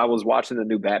forgot which. I was watching the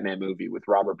new Batman movie with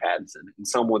Robert Pattinson, and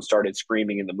someone started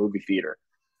screaming in the movie theater,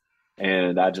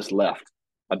 and I just left.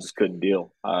 I just couldn't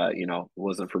deal. It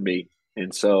wasn't for me.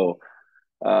 And so,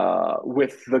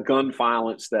 with the gun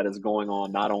violence that is going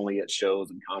on, not only at shows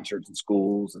and concerts and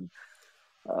schools, and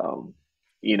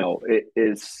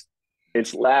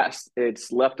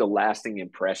it's left a lasting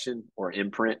impression or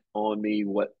imprint on me.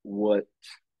 What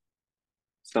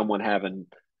someone having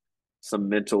some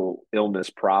mental illness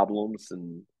problems,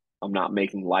 and I'm not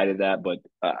making light of that, but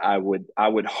I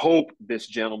would hope this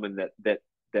gentleman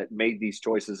that made these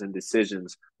choices and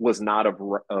decisions was not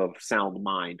of sound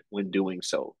mind when doing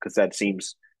so, because that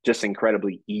seems just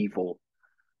incredibly evil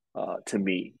to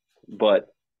me. But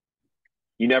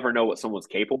you never know what someone's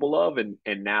capable of, and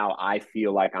now I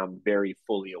feel like I'm very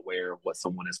fully aware of what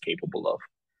someone is capable of.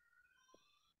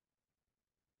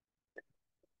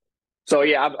 So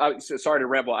yeah, I sorry to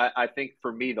ramble. I think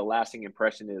for me, the lasting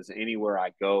impression is anywhere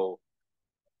I go,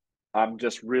 I'm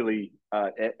just really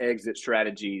exit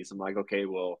strategies. I'm like, okay,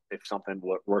 well, if something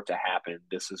were to happen,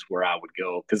 this is where I would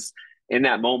go. Because in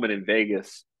that moment in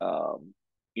Vegas,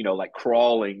 like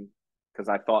crawling, because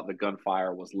I thought the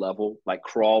gunfire was level, like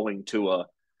crawling to a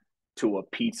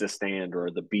pizza stand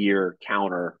or the beer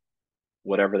counter,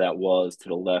 whatever that was, to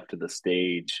the left of the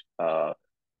stage. I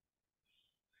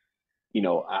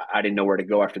didn't know where to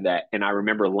go after that, and I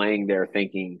remember laying there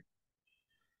thinking,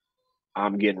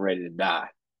 I'm getting ready to die.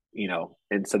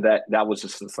 And so that was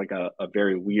just like a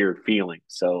very weird feeling.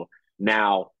 So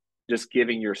now just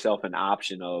giving yourself an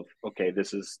option of, okay,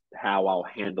 this is how I'll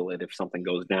handle it if something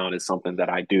goes down, is something that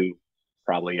I do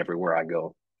probably everywhere I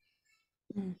go.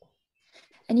 And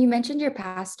you mentioned your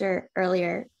pastor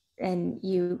earlier and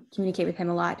you communicate with him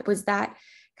a lot. Was that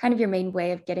kind of your main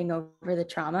way of getting over the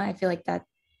trauma? I feel like that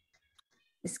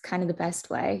is kind of the best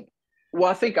way.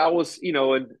 Well, I think I was,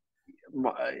 if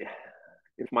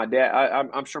my dad,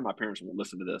 I'm sure my parents won't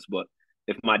listen to this, but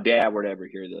if my dad were to ever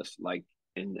hear this, like,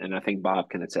 and I think Bob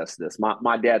can attest to this,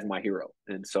 my dad's my hero.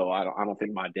 And so I don't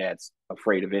think my dad's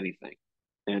afraid of anything.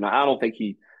 And I don't think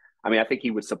I think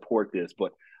he would support this,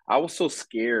 but I was so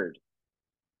scared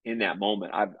in that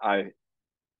moment. I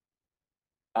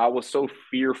was so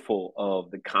fearful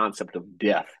of the concept of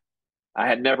death. I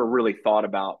had never really thought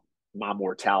about my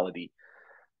mortality.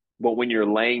 But when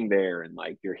you're laying there and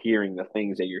like you're hearing the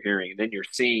things that you're hearing, and then you're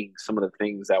seeing some of the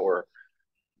things that were,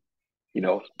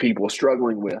 people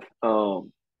struggling with,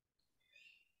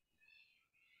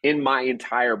 in my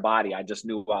entire body, I just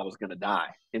knew I was going to die.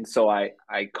 And so I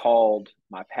called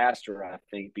my pastor, I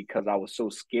think, because I was so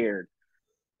scared.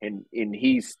 And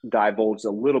he's divulged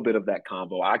a little bit of that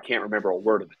convo. I can't remember a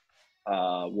word of it.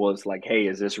 Was like, hey,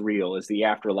 is this real? Is the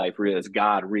afterlife real? Is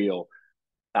God real?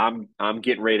 I'm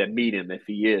getting ready to meet him if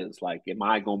he is. Like, am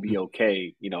I going to be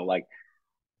okay? Like,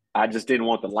 I just didn't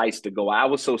want the lights to go. I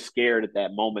was so scared at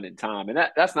that moment in time. And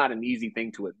that's not an easy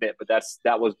thing to admit, but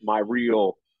that was my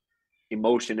real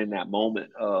emotion in that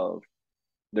moment of,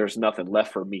 there's nothing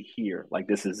left for me here. Like,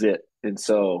 this is it. And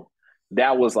so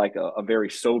that was like a very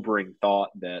sobering thought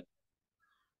that,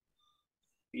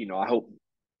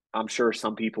 I'm sure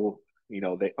some people,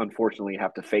 they unfortunately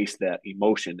have to face that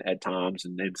emotion at times,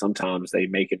 and then sometimes they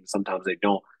make it and sometimes they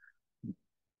don't.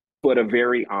 But a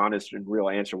very honest and real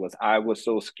answer was, I was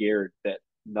so scared that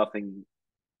nothing,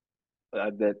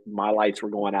 that my lights were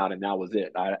going out and that was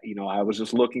it. I was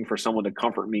just looking for someone to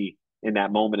comfort me in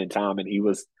that moment in time. And he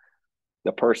was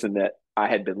the person that I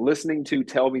had been listening to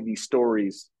tell me these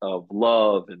stories of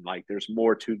love and like, there's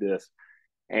more to this.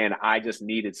 And I just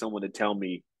needed someone to tell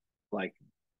me, like,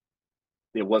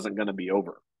 it wasn't going to be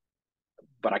over.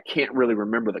 But I can't really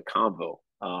remember the convo.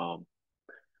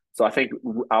 So I think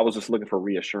I was just looking for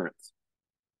reassurance.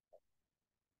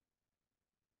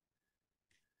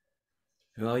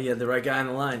 Well, you had the right guy on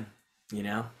the line.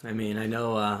 I mean, I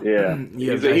know. Yeah,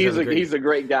 he's a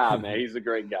great guy, man. He's a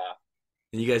great guy.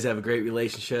 And you guys have a great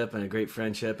relationship and a great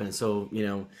friendship, and so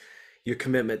your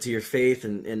commitment to your faith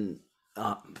and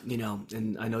I know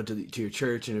to your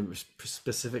church and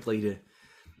specifically to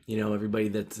everybody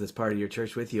that's part of your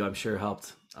church with you, I'm sure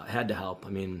had to help. I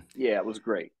mean, yeah, it was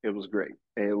great. It was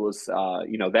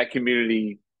that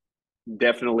community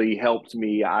definitely helped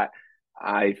me.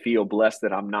 I feel blessed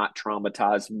that I'm not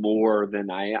traumatized more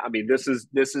than I am. I mean, this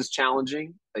is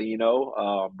challenging,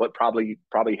 but probably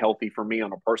healthy for me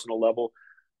on a personal level.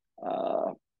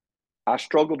 I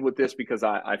struggled with this because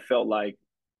I felt like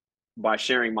by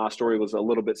sharing my story was a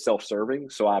little bit self-serving.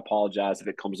 So I apologize if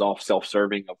it comes off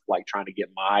self-serving of like trying to get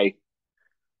my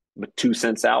 2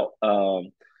 cents out.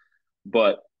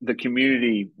 But the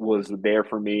community was there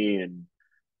for me. And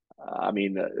I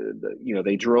mean,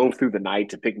 they drove through the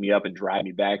night to pick me up and drive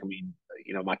me back. I mean,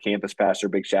 my campus pastor,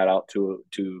 big shout out to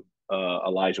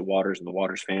Elijah Waters and the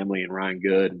Waters family and Ryan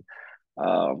Good.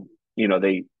 And,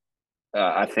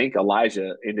 I think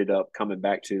Elijah ended up coming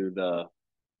back to the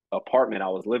apartment I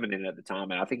was living in at the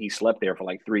time. And I think he slept there for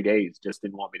like 3 days, just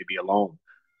didn't want me to be alone.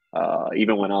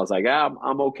 Even when I was like,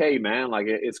 I'm okay, man. Like,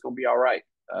 it's going to be all right.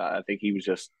 I think he was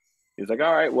like,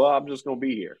 all right, well, I'm just going to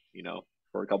be here,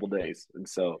 for a couple of days. And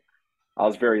so I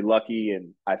was very lucky.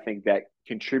 And I think that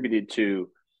contributed to,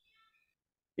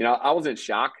 I was in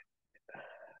shock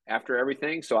after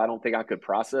everything. So I don't think I could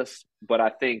process, but I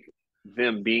think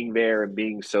them being there and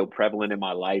being so prevalent in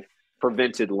my life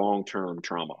prevented long-term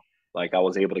trauma. Like, I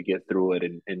was able to get through it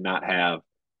and not have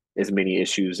as many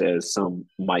issues as some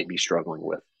might be struggling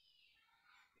with.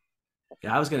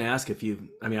 Yeah, I was going to ask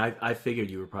I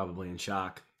figured you were probably in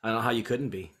shock. I don't know how you couldn't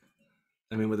be.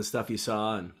 I mean, with the stuff you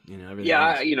saw and, everything.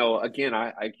 Yeah, again,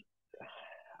 I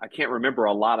can't remember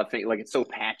a lot of things. Like, it's so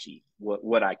patchy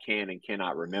what I can and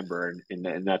cannot remember.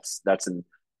 And that's an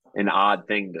odd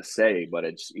thing to say, but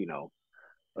it's,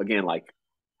 again, like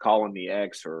calling the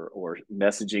ex or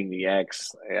messaging the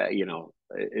ex,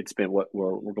 it's been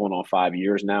we're going on 5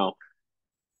 years now.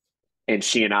 And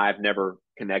she and I have never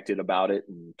connected about it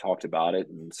and talked about it.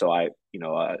 And so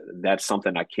that's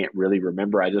something I can't really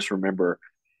remember. I just remember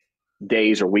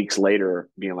days or weeks later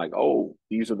being like, oh,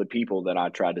 these are the people that I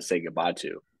tried to say goodbye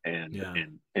to. And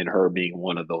her being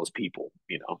one of those people,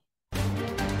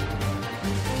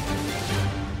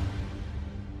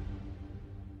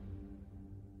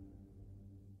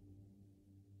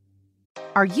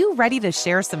 Are you ready to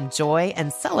share some joy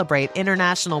and celebrate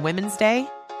International Women's Day?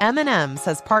 M&M's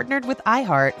has partnered with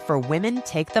iHeart for Women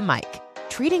Take the Mic,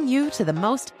 treating you to the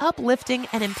most uplifting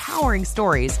and empowering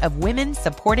stories of women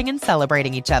supporting and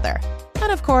celebrating each other.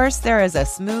 And of course, there is a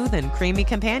smooth and creamy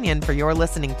companion for your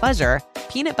listening pleasure,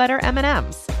 peanut butter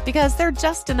M&Ms, because they're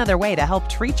just another way to help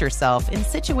treat yourself in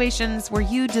situations where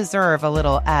you deserve a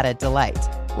little added delight,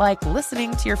 like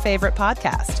listening to your favorite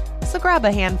podcast. So grab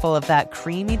a handful of that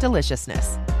creamy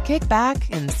deliciousness. Kick back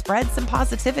and spread some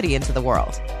positivity into the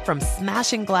world. From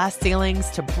smashing glass ceilings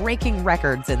to breaking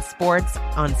records in sports,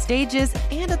 on stages,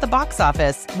 and at the box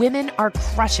office, women are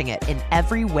crushing it in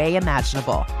every way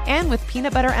imaginable. And with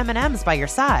peanut butter M&Ms by your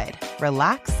side,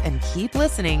 relax and keep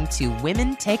listening to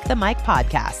Women Take the Mic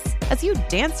podcasts as you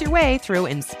dance your way through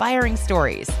inspiring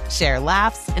stories, share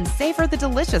laughs, and savor the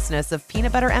deliciousness of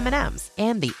peanut butter M&Ms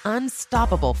and the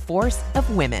unstoppable force of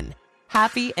women.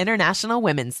 Happy International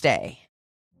Women's Day.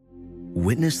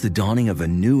 Witness the dawning of a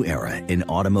new era in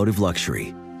automotive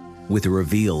luxury with a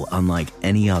reveal unlike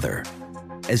any other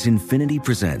as Infiniti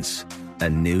presents a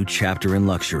new chapter in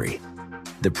luxury,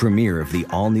 the premiere of the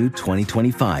all-new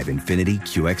 2025 Infiniti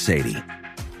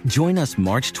QX80. Join us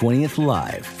March 20th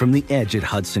live from the Edge at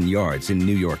Hudson Yards in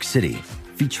New York City,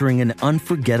 featuring an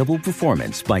unforgettable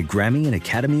performance by Grammy and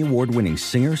Academy Award-winning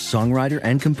singer, songwriter,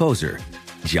 and composer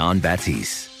Jon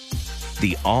Batiste.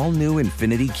 The all-new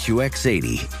Infiniti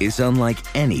QX80 is unlike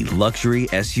any luxury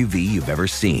SUV you've ever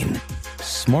seen.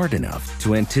 Smart enough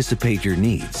to anticipate your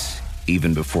needs,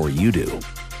 even before you do.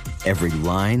 Every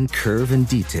line, curve, and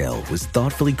detail was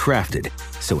thoughtfully crafted,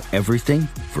 so everything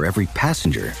for every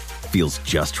passenger feels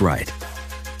just right.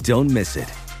 Don't miss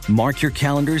it. Mark your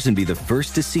calendars and be the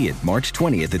first to see it March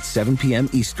 20th at 7 p.m.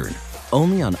 Eastern,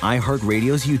 only on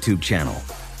iHeartRadio's YouTube channel.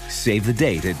 Save the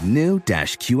date at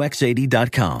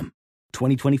new-QX80.com.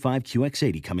 2025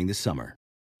 QX80 coming this summer.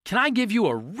 Can I give you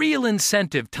a real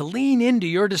incentive to lean into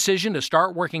your decision to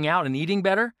start working out and eating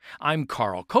better? I'm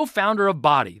Carl, co-founder of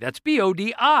Body. That's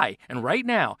B-O-D-I. And right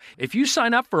now, if you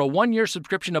sign up for a 1-year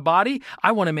subscription to Body,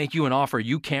 I want to make you an offer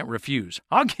you can't refuse.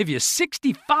 I'll give you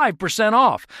 65%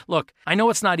 off. Look, I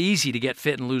know it's not easy to get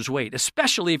fit and lose weight,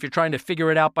 especially if you're trying to figure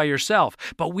it out by yourself,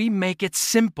 but we make it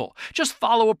simple. Just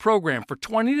follow a program for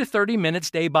 20 to 30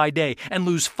 minutes day by day and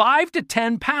lose 5 to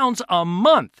 10 pounds a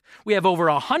month. We have over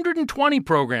 120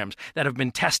 programs that have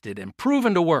been tested and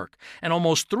proven to work, and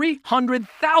almost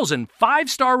 300,000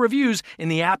 5-star reviews in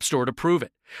the App Store to prove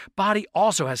it. Body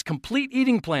also has complete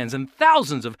eating plans and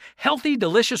thousands of healthy,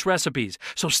 delicious recipes.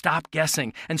 So stop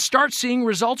guessing and start seeing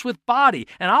results with Body,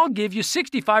 and I'll give you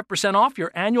 65% off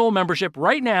your annual membership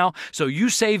right now, so you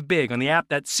save big on the app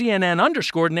that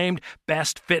CNN_ named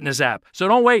Best Fitness App. So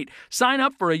don't wait. Sign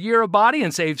up for a year of Body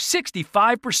and save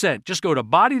 65%. Just go to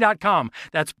body.com.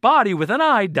 That's body with an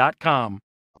I.com.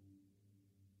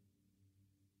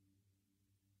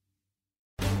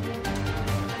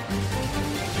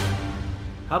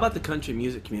 How about the country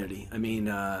music community? I mean,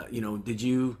 did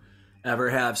you ever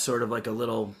have sort of like a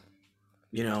little,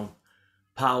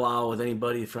 powwow with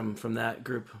anybody from that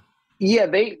group? Yeah,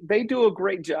 they do a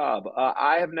great job.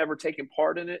 I have never taken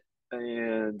part in it,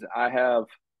 and I have,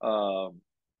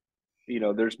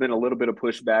 there's been a little bit of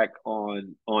pushback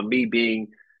on me being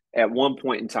at one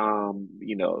point in time,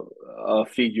 a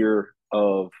figure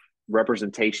of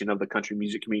representation of the country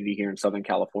music community here in Southern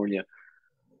California.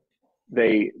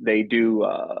 They do.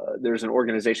 There's an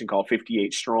organization called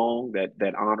 58 Strong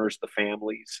that honors the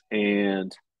families,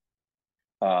 and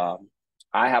I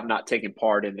have not taken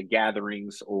part in the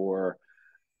gatherings, or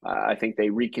I think they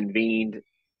reconvened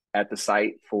at the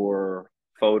site for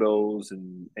photos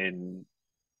and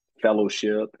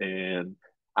fellowship, and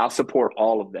I'll support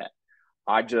all of that.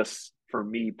 I just, for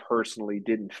me personally,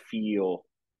 didn't feel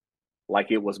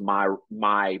like it was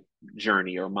my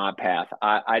journey or my path.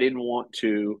 I didn't want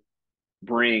to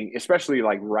bring, especially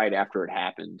like right after it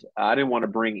happened, I didn't want to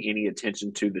bring any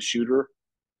attention to the shooter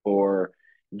or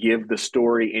give the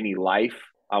story any life.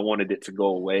 I wanted it to go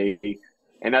away.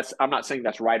 And I'm not saying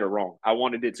that's right or wrong. I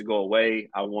wanted it to go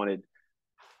away. I wanted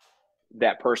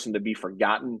that person to be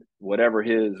forgotten, whatever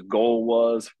his goal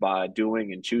was by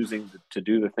doing and choosing to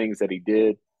do the things that he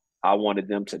did. I wanted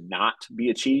them to not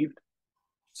be achieved.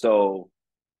 So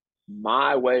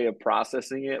my way of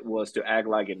processing it was to act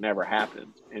like it never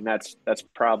happened. And that's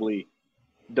probably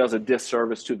does a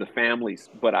disservice to the families,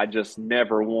 but I just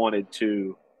never wanted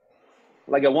to,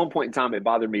 like at one point in time, it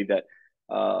bothered me that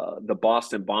the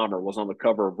Boston bomber was on the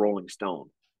cover of Rolling Stone.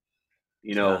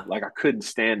 Like I couldn't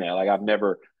stand that. Like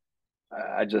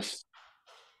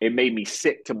it made me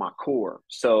sick to my core.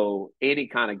 So any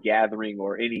kind of gathering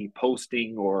or any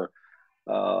posting or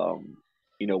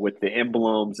with the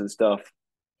emblems and stuff,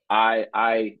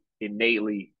 I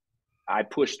innately I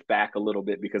pushed back a little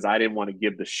bit because I didn't want to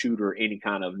give the shooter any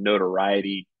kind of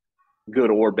notoriety, good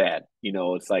or bad.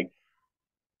 It's like,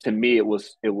 to me, it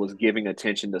was giving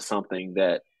attention to something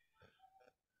that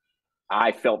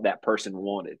I felt that person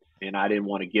wanted, and I didn't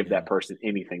want to give that person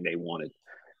anything they wanted.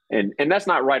 And that's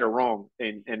not right or wrong.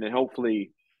 And then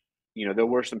hopefully, there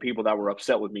were some people that were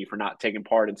upset with me for not taking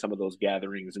part in some of those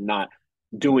gatherings and not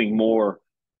doing more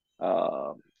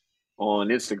on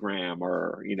Instagram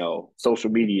or, social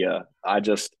media. I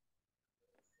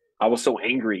was so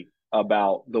angry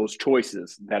about those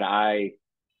choices that I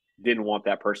didn't want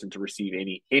that person to receive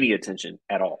any attention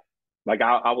at all. Like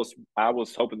I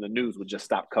was hoping the news would just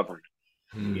stop covering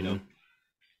it.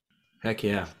 Heck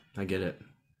yeah, I get it.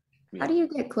 How do you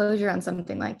get closure on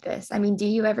something like this? I mean, do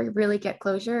you ever really get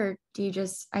closure, or do you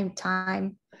just,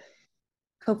 time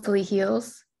hopefully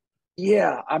heals?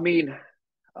 Yeah, I mean,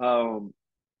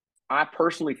 I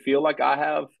personally feel like I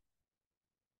have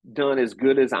done as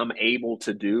good as I'm able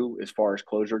to do as far as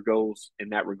closure goes in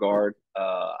that regard.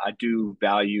 I do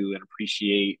value and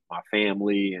appreciate my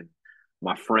family and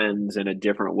my friends in a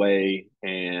different way,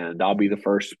 and I'll be the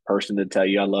first person to tell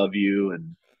you I love you.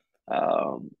 And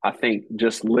I think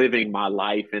just living my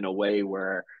life in a way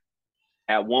where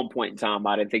at one point in time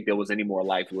I didn't think there was any more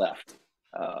life left.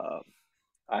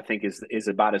 I think is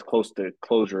about as close to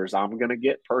closure as I'm going to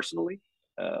get personally.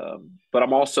 But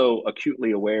I'm also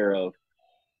acutely aware of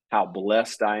how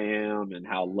blessed I am and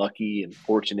how lucky and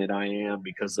fortunate I am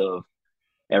because of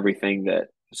everything that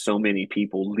so many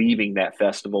people leaving that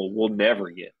festival will never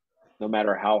get, no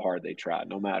matter how hard they try,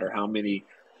 no matter how many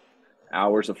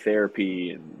hours of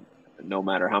therapy, and no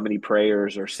matter how many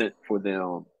prayers are sent for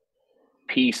them.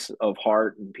 Peace of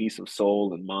heart and peace of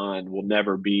soul and mind will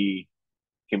never be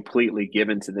completely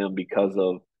given to them because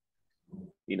of,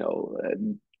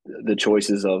 the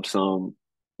choices of some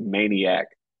maniac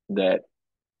that,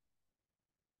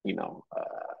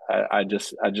 I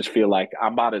just feel like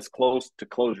I'm about as close to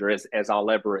closure as I'll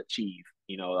ever achieve.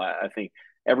 I think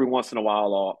every once in a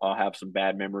while I'll have some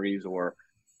bad memories, or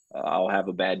I'll have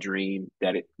a bad dream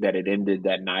that it ended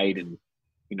that night, and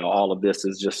all of this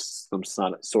is just some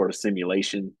sort of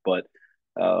simulation. But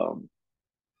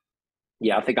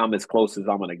yeah, I think I'm as close as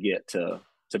I'm going to get to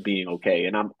being okay.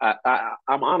 And I'm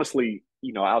honestly,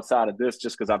 outside of this,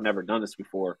 just because I've never done this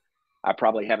before, I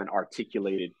probably haven't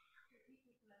articulated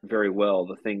very well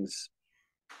the things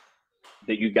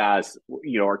that you guys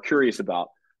are curious about.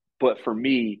 But for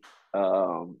me,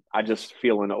 I just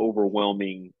feel an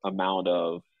overwhelming amount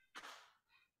of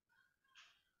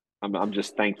I'm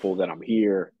just thankful that I'm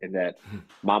here, and that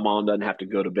my mom doesn't have to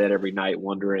go to bed every night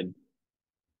wondering,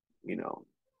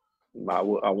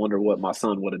 I wonder what my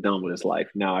son would have done with his life.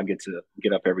 Now I get to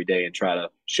get up every day and try to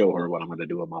show her what I'm going to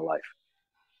do with my life.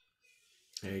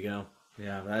 There you go.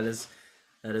 Yeah, that is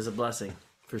a blessing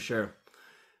for sure.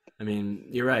 I mean,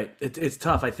 you're right. It's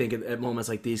tough, I think, at moments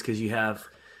like these, because you have,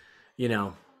 you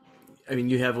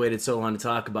have waited so long to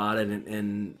talk about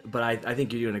it, but I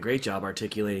think you're doing a great job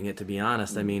articulating it, to be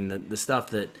honest. I mean, the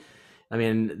stuff that,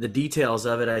 the details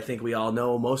of it, I think we all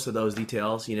know most of those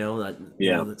details, I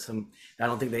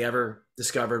don't think they ever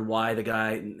discovered why the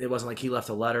guy, it wasn't like he left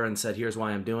a letter and said, here's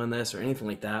why I'm doing this, or anything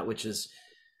like that, which is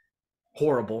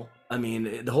horrible. I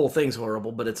mean, the whole thing's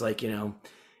horrible, but it's like,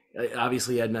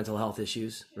 obviously he had mental health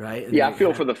issues, right? And I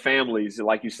feel for the families.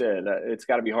 Like you said, it's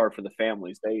got to be hard for the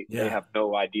families. They have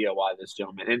no idea why this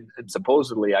gentleman, and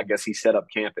supposedly, I guess he set up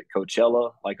camp at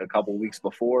Coachella like a couple weeks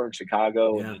before in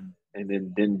Chicago, and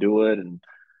then didn't do it. And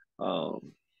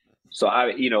so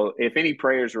if any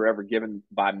prayers are ever given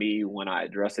by me when I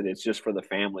address it, it's just for the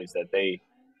families that they,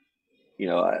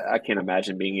 I can't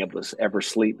imagine being able to ever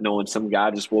sleep knowing some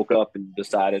guy just woke up and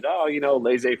decided,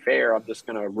 laissez-faire, I'm just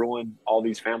going to ruin all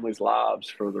these families' lives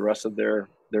for the rest of their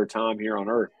time here on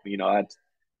earth.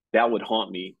 That would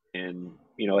haunt me. And,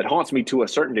 it haunts me to a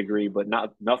certain degree, but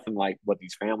nothing like what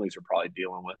these families are probably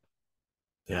dealing with.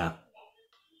 Yeah,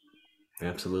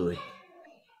 absolutely.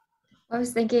 I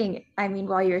was thinking,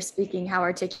 while you were speaking, how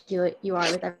articulate you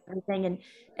are with everything.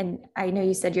 And I know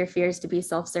you said your fear is to be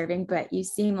self-serving, but you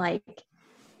seem like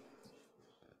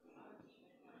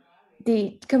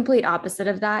the complete opposite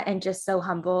of that, and just so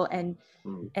humble,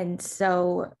 and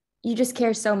so you just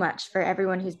care so much for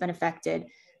everyone who's been affected.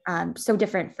 So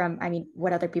different from,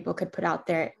 what other people could put out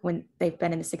there when they've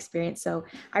been in this experience. So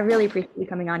I really appreciate you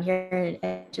coming on here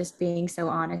and just being so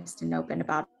honest and open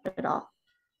about it all.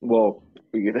 Well,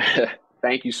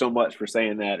 thank you so much for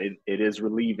saying that. It is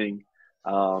relieving.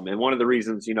 And one of the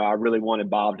reasons, I really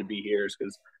wanted Bob to be here is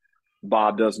because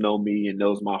Bob does know me and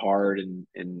knows my heart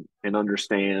and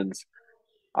understands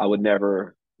I would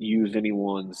never use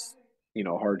anyone's,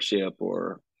 hardship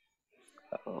or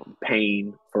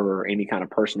pain for any kind of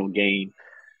personal gain.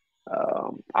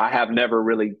 I have never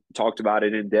really talked about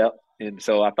it in depth. And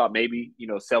so I thought maybe,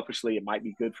 selfishly, it might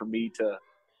be good for me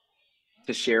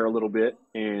to share a little bit.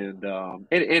 And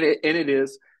it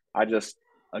is. I just,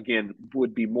 again,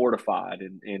 would be mortified.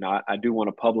 And I do want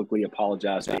to publicly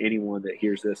apologize to anyone that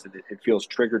hears this and it feels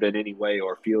triggered in any way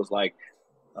or feels like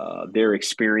their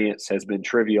experience has been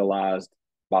trivialized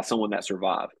by someone that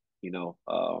survived,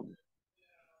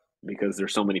 because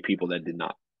there's so many people that did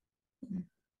not.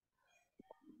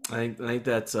 I think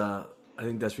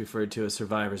that's referred to as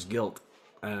survivor's guilt,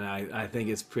 and I think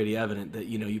it's pretty evident that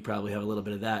you probably have a little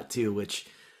bit of that too. Which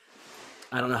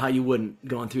I don't know how you wouldn't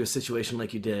going through a situation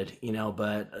like you did,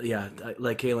 But yeah,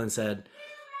 like Kaylin said,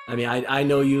 I mean, I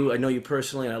know you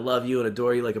personally, and I love you and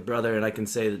adore you like a brother, and I can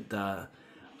say that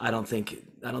I don't think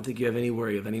you have any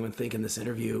worry of anyone thinking this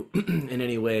interview in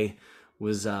any way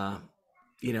was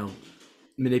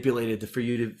manipulated for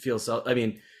you to feel so. I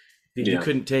mean. You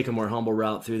couldn't take a more humble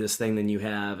route through this thing than you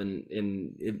have, and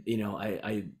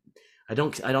I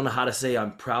don't know how to say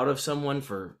I'm proud of someone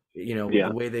for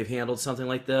the way they've handled something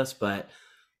like this, but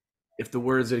if the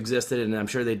words existed, and I'm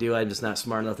sure they do, I'm just not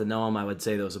smart enough to know them, I would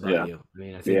say those about you. I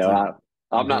mean, I think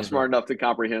I'm not smart enough to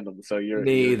comprehend them, so you're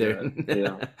neither.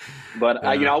 But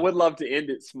I would love to end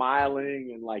it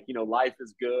smiling and life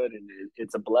is good and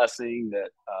it's a blessing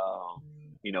that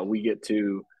we get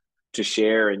to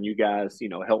share, and you guys,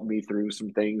 help me through some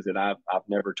things that I've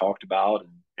never talked about,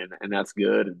 and that's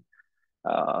good.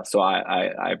 And so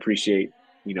I appreciate,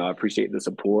 the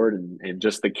support and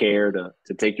just the care to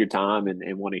take your time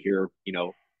and want to hear,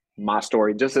 my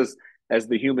story, just as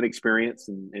the human experience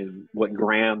and what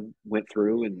Graham went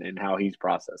through and how he's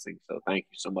processing. So thank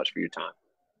you so much for your time.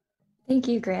 Thank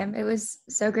you, Graham. It was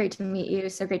so great to meet you.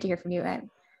 So great to hear from you. And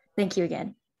thank you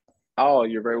again. Oh,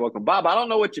 you're very welcome. Bob, I don't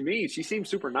know what you mean. She seems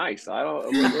super nice.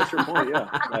 What's your point? Yeah.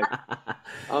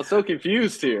 I'm so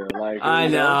confused here. I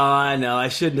know. I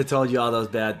shouldn't have told you all those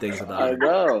bad things about her. I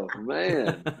know,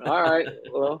 man. All right.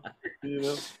 Well,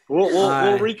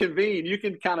 we'll reconvene. You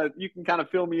can kind of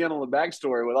fill me in on the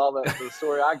backstory with all the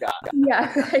story I got.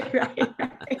 Yeah, right.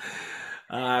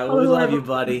 All right. Well, we love you,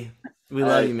 buddy. We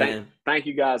love you, man. Thank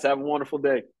you, guys. Have a wonderful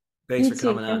day. Thanks for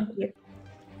coming on.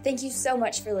 Thank you so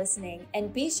much for listening,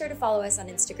 and be sure to follow us on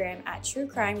Instagram at True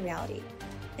Crime Reality.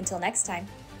 Until next time.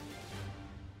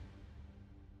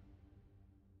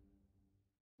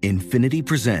 Infiniti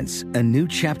presents a new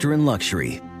chapter in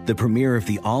luxury, the premiere of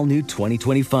the all-new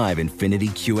 2025 Infiniti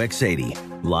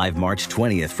QX80, live March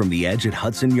 20th from the Edge at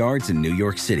Hudson Yards in New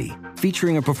York City,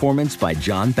 featuring a performance by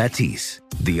John Batiste.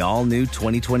 The all-new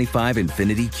 2025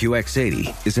 Infiniti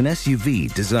QX80 is an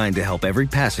SUV designed to help every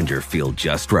passenger feel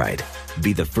just right.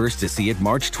 Be the first to see it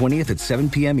March 20th at 7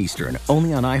 p.m. Eastern,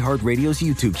 only on iHeartRadio's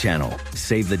YouTube channel.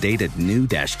 Save the date at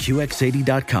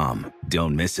new-QX80.com.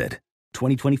 Don't miss it.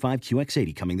 2025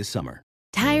 QX80 coming this summer.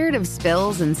 Tired of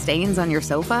spills and stains on your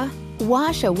sofa?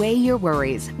 Wash away your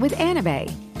worries with Anabay.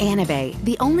 Anabay,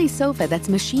 the only sofa that's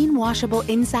machine washable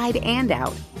inside and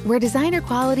out, where designer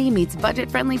quality meets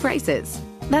budget-friendly prices.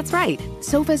 That's right,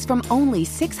 sofas from only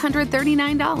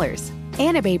 $639.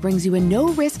 Anabay brings you a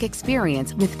no-risk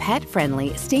experience with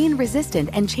pet-friendly, stain-resistant,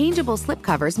 and changeable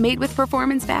slipcovers made with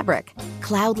performance fabric,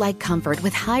 cloud-like comfort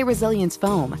with high-resilience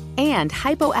foam, and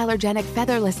hypoallergenic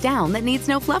featherless down that needs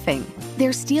no fluffing.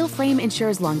 Their steel frame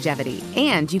ensures longevity,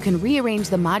 and you can rearrange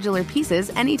the modular pieces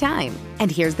anytime. And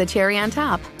here's the cherry on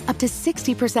top, up to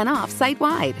 60% off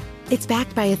site-wide. It's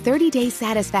backed by a 30-day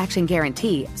satisfaction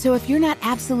guarantee, so if you're not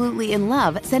absolutely in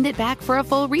love, send it back for a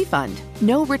full refund.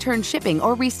 No return shipping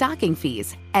or restocking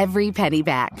fees. Every penny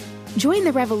back. Join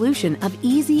the revolution of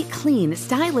easy, clean,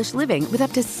 stylish living with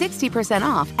up to 60%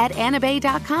 off at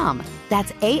anabay.com.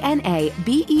 That's ANABEI.com.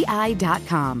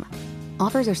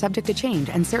 Offers are subject to change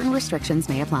and certain restrictions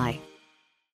may apply.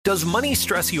 Does money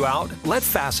stress you out? Let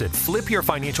Facet flip your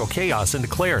financial chaos into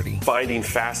clarity. Finding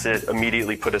Facet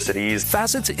immediately put us at ease.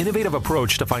 Facet's innovative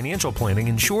approach to financial planning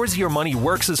ensures your money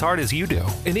works as hard as you do,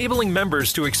 enabling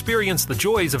members to experience the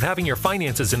joys of having your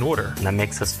finances in order. And that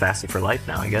makes us Facet for life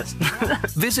now, I guess.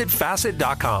 Visit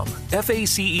Facet.com,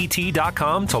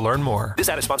 FACET.com to learn more. This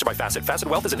ad is sponsored by Facet. Facet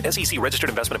Wealth is an SEC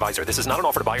registered investment advisor. This is not an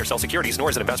offer to buy or sell securities,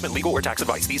 nor is it investment, legal, or tax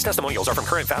advice. These testimonials are from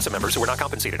current Facet members who are not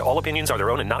compensated. All opinions are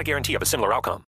their own and not a guarantee of a similar outcome.